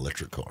speeds in an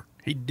electric car.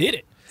 He did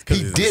it.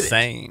 He did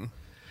insane.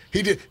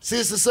 He did. See,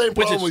 it's the same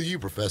problem with you,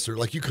 Professor.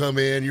 Like, you come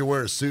in, you're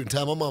wearing a suit and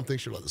tie. My mom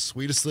thinks you're like the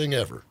sweetest thing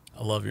ever.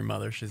 I love your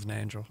mother. She's an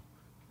angel.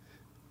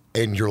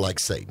 And you're like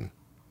Satan.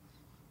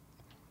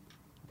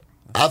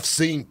 I've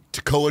seen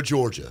Toccoa,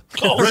 Georgia.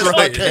 Oh, Rest right.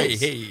 my case.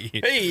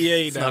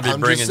 Hey.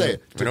 I'm just saying.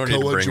 We don't need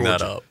to bring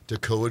that up.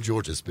 Toccoa,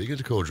 Georgia. Speaking of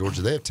Toccoa,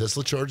 Georgia, they have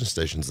Tesla charging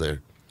stations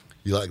there.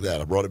 You like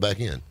that? I brought it back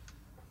in.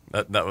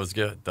 That was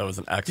good. That was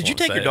an excellent Did you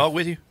take your save. dog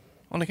with you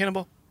on the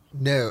Cannonball?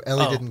 No,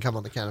 Ellie didn't come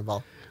on the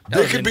Cannonball.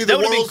 They could be the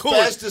world's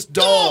fastest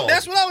dog.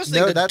 That's what I was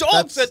thinking. The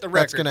dog set the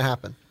record. That's going to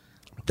happen.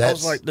 I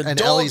was like, the and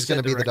dog Ellie's set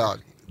going to be the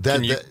record. dog.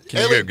 Can you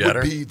Ellie go get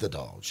her? would be the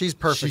dog. She's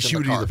perfect She in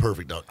would the be car. the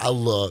perfect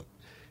dog.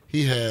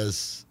 He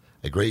has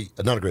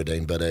not a Great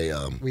Dane, but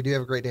a We do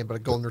have a Great Dane, but a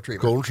Golden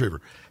Retriever. Golden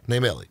Retriever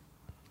named Ellie.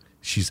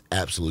 She's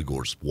absolutely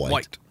gorgeous.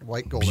 White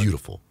Golden.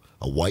 Beautiful.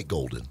 A white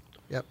golden.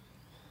 Yep.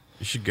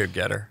 You should go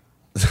get her.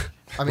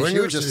 I mean, Bring she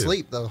her would just too.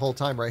 sleep the whole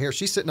time right here.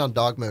 She's sitting on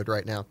dog mode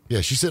right now.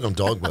 Yeah, she's sitting on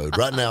dog mode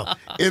right now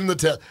in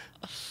the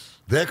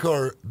that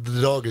car. The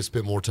dog has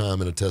spent more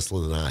time in a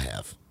Tesla than I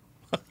have.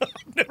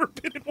 I've never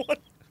been in one.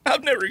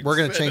 I've never. We're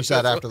going to change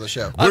that after the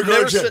show.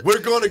 We're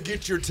going to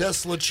get your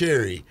Tesla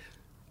Cherry.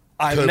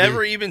 I've Cubby,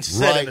 never even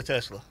sat in right. a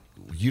Tesla.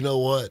 You know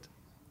what?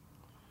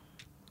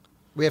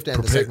 We have to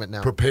end the segment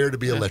now. Prepare to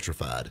be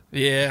electrified.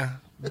 Yeah,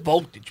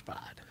 voltage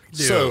pod.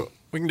 So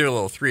we can do a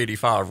little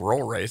 385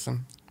 roll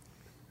racing.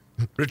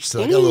 Rich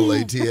said, I got a little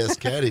ATS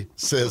caddy.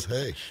 Says,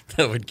 hey.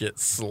 That would get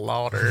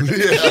slaughtered.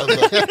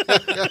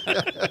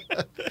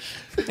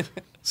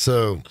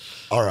 So,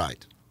 all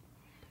right.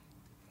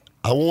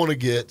 I want to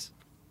get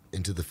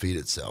into the feed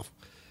itself.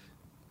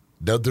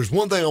 Now, there's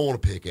one thing I want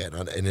to pick at,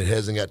 and it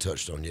hasn't got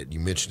touched on yet. You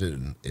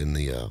mentioned it in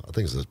the, I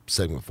think it's the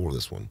segment before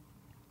this one.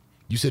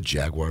 You said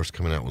Jaguar's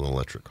coming out with an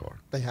electric car.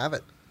 They have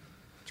it.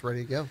 It's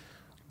ready to go.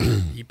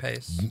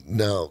 E-Pace?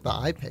 No. The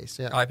I-Pace,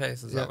 yeah.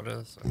 I-Pace, is Yeah. that what it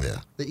is?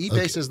 Yeah. The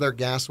E-Pace is their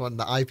gas one.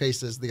 The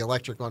I-Pace is the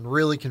electric one.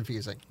 Really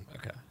confusing.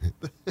 Okay.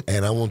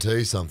 And I want to tell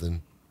you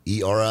something.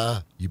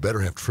 ERI, you better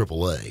have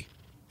AAA.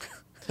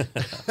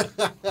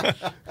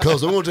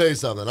 Because I want to tell you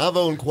something. I've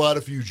owned quite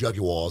a few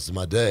Jaguars in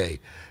my day,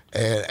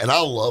 and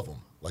I love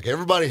them. Like,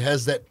 everybody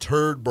has that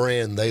turd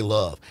brand they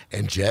love,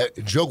 and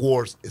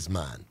Jaguars is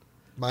mine.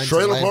 Mine's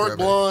Trailer a Land Park Rover.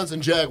 Blondes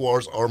and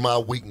Jaguars are my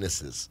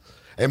weaknesses,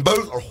 and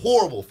both are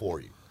horrible for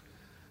you.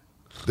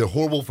 They're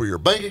horrible for your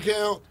bank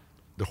account.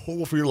 They're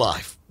horrible for your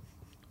life.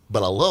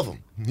 But I love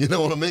them. You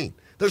know what I mean?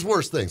 There's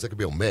worse things. That could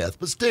be on meth,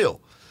 but still.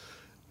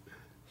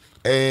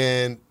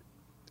 And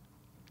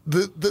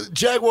the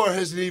Jaguar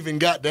hasn't even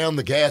got down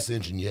the gas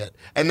engine yet,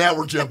 and now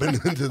we're jumping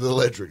into the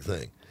electric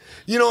thing.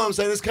 You know what I'm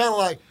saying? It's kind of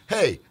like,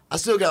 hey, I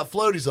still got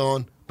floaties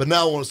on, but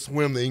now I want to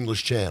swim the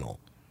English Channel.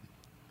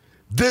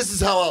 This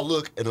is how I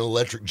look at an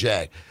electric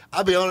Jag.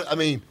 I'll be honest, I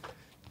mean,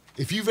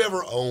 if you've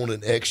ever owned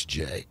an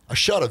XJ, I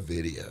shot a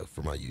video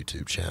for my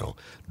YouTube channel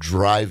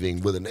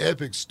driving with an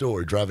epic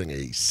story, driving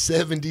a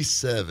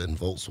 77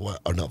 Volkswagen,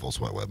 or not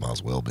Volkswagen, might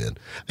as well been,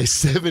 a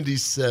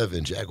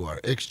 77 Jaguar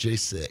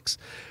XJ6,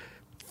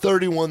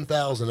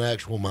 31,000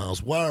 actual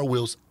miles, wire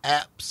wheels,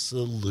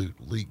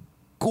 absolutely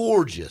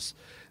gorgeous.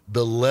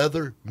 The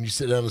leather, when you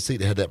sit down in the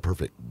seat, it had that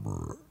perfect,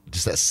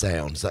 just that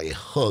sound. It's like it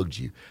hugged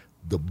you.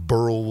 The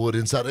burl wood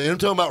inside. And I'm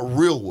talking about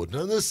real wood,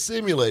 none of this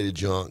simulated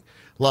junk.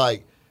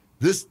 Like,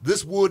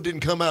 this wood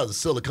didn't come out of the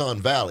Silicon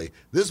Valley.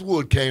 This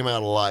wood came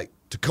out of, like,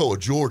 Toccoa,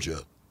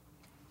 Georgia,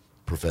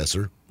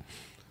 Professor.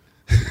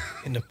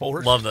 In the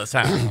port. Love that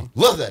sound.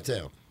 Love that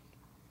town.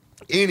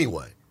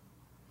 Anyway,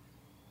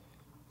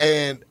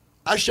 and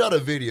I shot a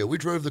video. We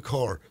drove the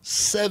car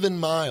 7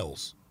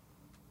 miles,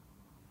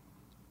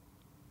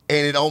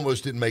 and it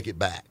almost didn't make it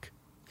back.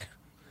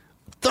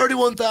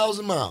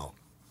 31,000 mile.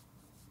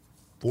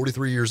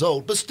 43 years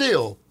old, but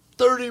still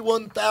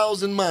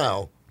 31,000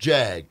 mile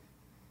Jag.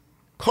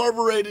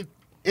 Carbureted,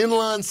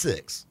 inline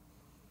 6.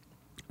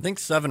 I think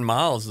 7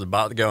 miles is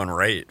about the going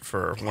rate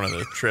for one of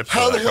the trips.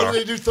 How of the that hell car.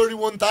 did they do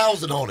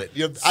 31,000 on it? I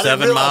didn't 7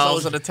 realize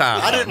miles at a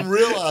time. I didn't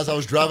realize I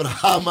was driving a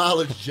high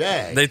mileage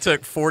Jag. They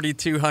took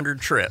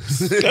 4,200 trips.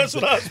 That's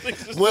what I was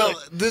thinking. Well,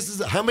 this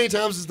is how many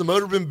times has the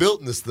motor been built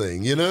in this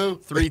thing? You know,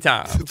 3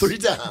 times. 3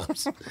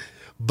 times.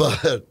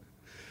 But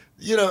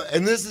you know,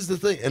 and this is the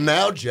thing. And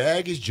now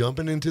Jag is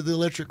jumping into the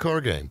electric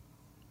car game.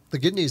 The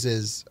good news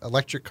is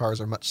electric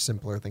cars are much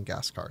simpler than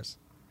gas cars.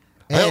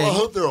 Hell, I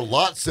hope they're a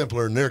lot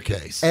simpler in their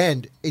case.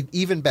 And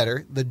even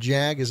better, the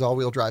Jag is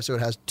all-wheel drive, so it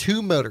has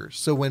 2 motors.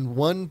 So when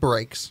one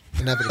breaks,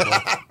 inevitably,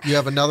 you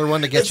have another one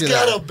to get you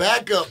there. It's got a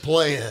backup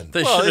plan.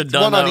 They should have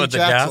done that with the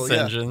gas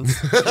yeah. engines.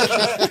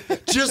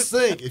 Just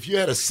think, if you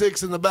had a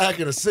 6 in the back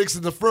and a 6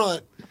 in the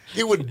front,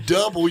 it would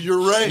double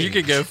your range. You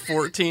could go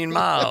 14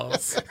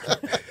 miles.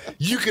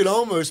 You could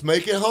almost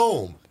make it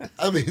home.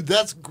 I mean,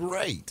 that's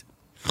great.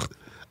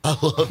 I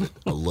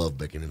love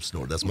making him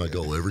snort. That's my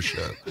goal every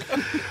show.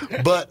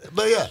 But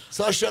yeah,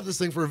 so I shot this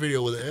thing for a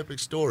video with an epic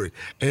story,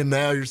 and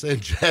now you're saying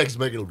Jag's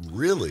making it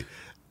really.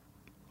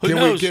 Can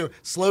we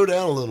slow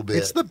down a little bit?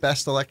 It's the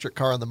best electric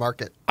car on the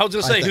market. I was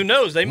going to say, who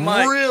knows? They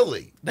might.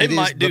 Really? They It is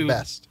might the do.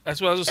 best.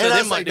 That's what I was going And to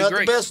I say. They might say do not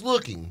great. the best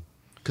looking,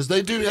 because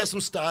they do have some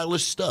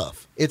stylish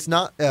stuff. It's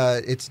not.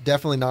 It's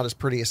definitely not as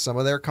pretty as some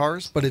of their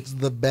cars, but it's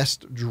the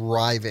best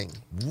driving.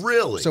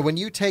 Really? So when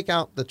you take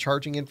out the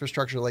charging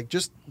infrastructure, like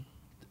just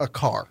a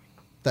car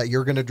that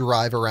you're going to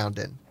drive around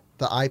in,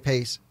 the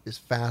I-Pace is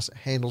fast, it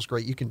handles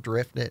great. You can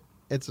drift it.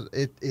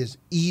 It is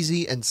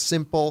easy and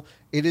simple.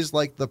 It is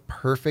like the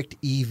perfect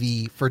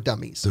EV for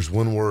dummies. There's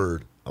one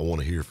word I want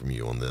to hear from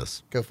you on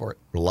this. Go for it.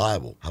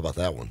 Reliable. How about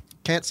that one?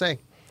 Can't say.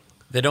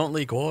 They don't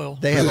leak oil.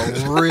 They have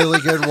a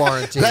really good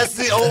warranty. That's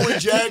the only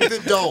Jag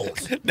that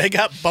don't. They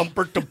got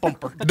bumper to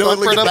bumper. No,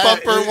 Bumper to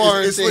bumper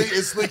warranty.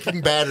 It's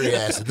leaking battery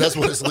acid. That's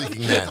what it's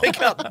leaking now. They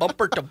got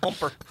bumper to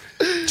bumper.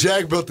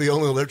 Jag built the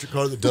only electric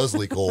car that does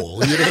leak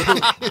oil. You know?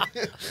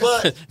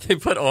 But They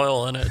put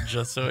oil in it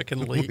just so it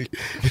can leak.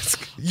 it's,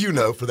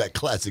 for that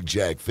classic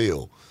Jag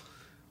feel.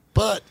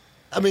 But,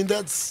 I mean,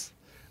 that's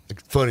the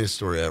funniest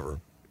story ever.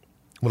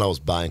 When I was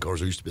buying cars,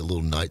 there used to be a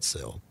little night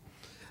sale.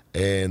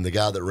 And the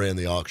guy that ran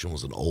the auction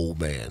was an old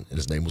man, and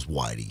his name was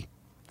Whitey.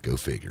 Go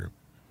figure.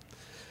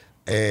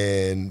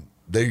 And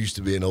there used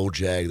to be an old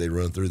Jag they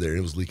run through there, and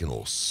it was leaking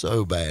oil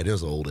so bad. It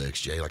was an old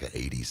XJ, like an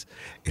 80s.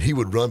 And he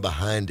would run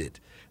behind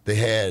it. They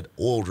had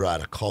oil dry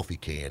in a coffee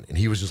can, and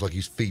he was just like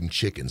he's feeding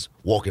chickens,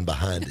 walking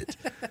behind it.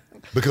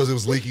 Because it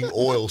was leaking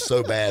oil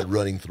so bad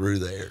running through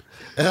there.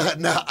 And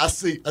now I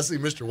see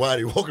Mr.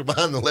 Whitey walking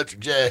behind the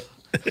electric Jag.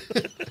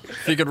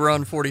 If you could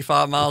run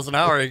 45 miles an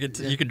hour,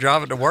 you could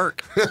drive it to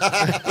work.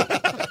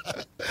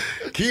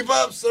 Keep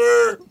up,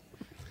 sir.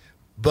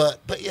 But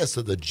yeah,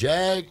 so the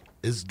Jag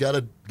has got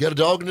a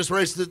dog in this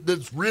race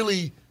that's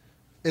really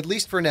At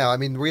least for now. I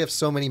mean, we have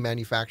so many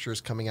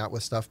manufacturers coming out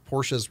with stuff.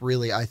 Porsche's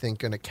really, I think,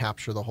 going to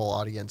capture the whole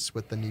audience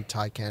with the new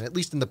Taycan, at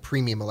least in the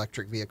premium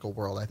electric vehicle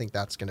world. I think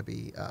that's going to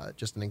be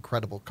just an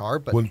incredible car.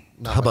 But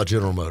how about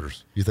General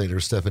Motors? You think they're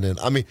stepping in?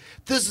 I mean,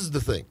 this is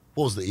the thing.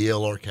 What was the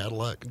ELR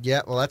Cadillac?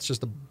 Yeah, well, that's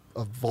just a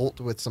Volt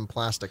with some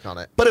plastic on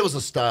it. But it was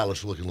a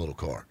stylish-looking little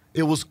car.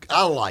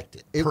 I liked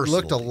it. It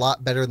personally. looked a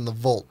lot better than the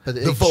Volt, but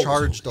it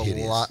charged a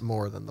lot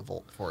more than the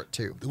Volt for it,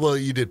 too. Well,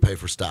 you did pay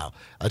for style.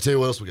 I tell you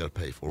what else we got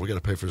to pay for. We got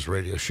to pay for this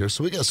radio show,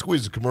 so we got to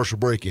squeeze a commercial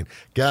break in.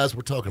 Guys,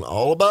 we're talking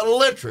all about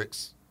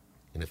electrics,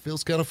 and it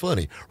feels kind of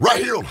funny.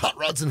 Right here on Hot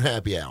Rods and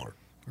Happy Hour.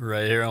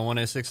 Right here on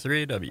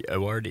 106.3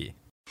 WORD.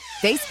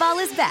 Baseball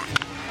is back,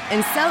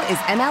 and so is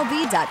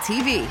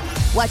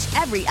MLB.tv.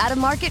 Watch every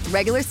out-of-market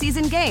regular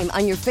season game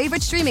on your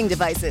favorite streaming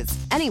devices,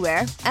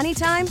 anywhere,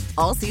 anytime,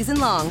 all season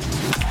long.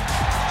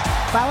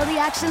 Follow the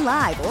action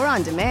live or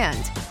on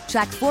demand.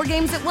 Track 4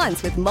 games at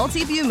once with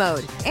multi-view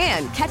mode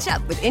and catch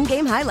up with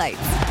in-game highlights.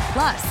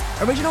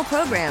 Plus, original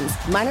programs,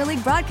 minor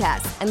league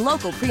broadcasts, and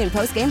local pre- and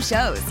post-game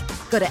shows.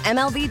 Go to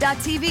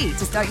MLB.tv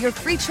to start your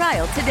free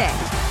trial today.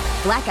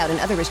 Blackout and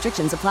other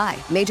restrictions apply.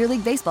 Major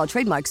League Baseball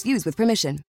trademarks used with permission.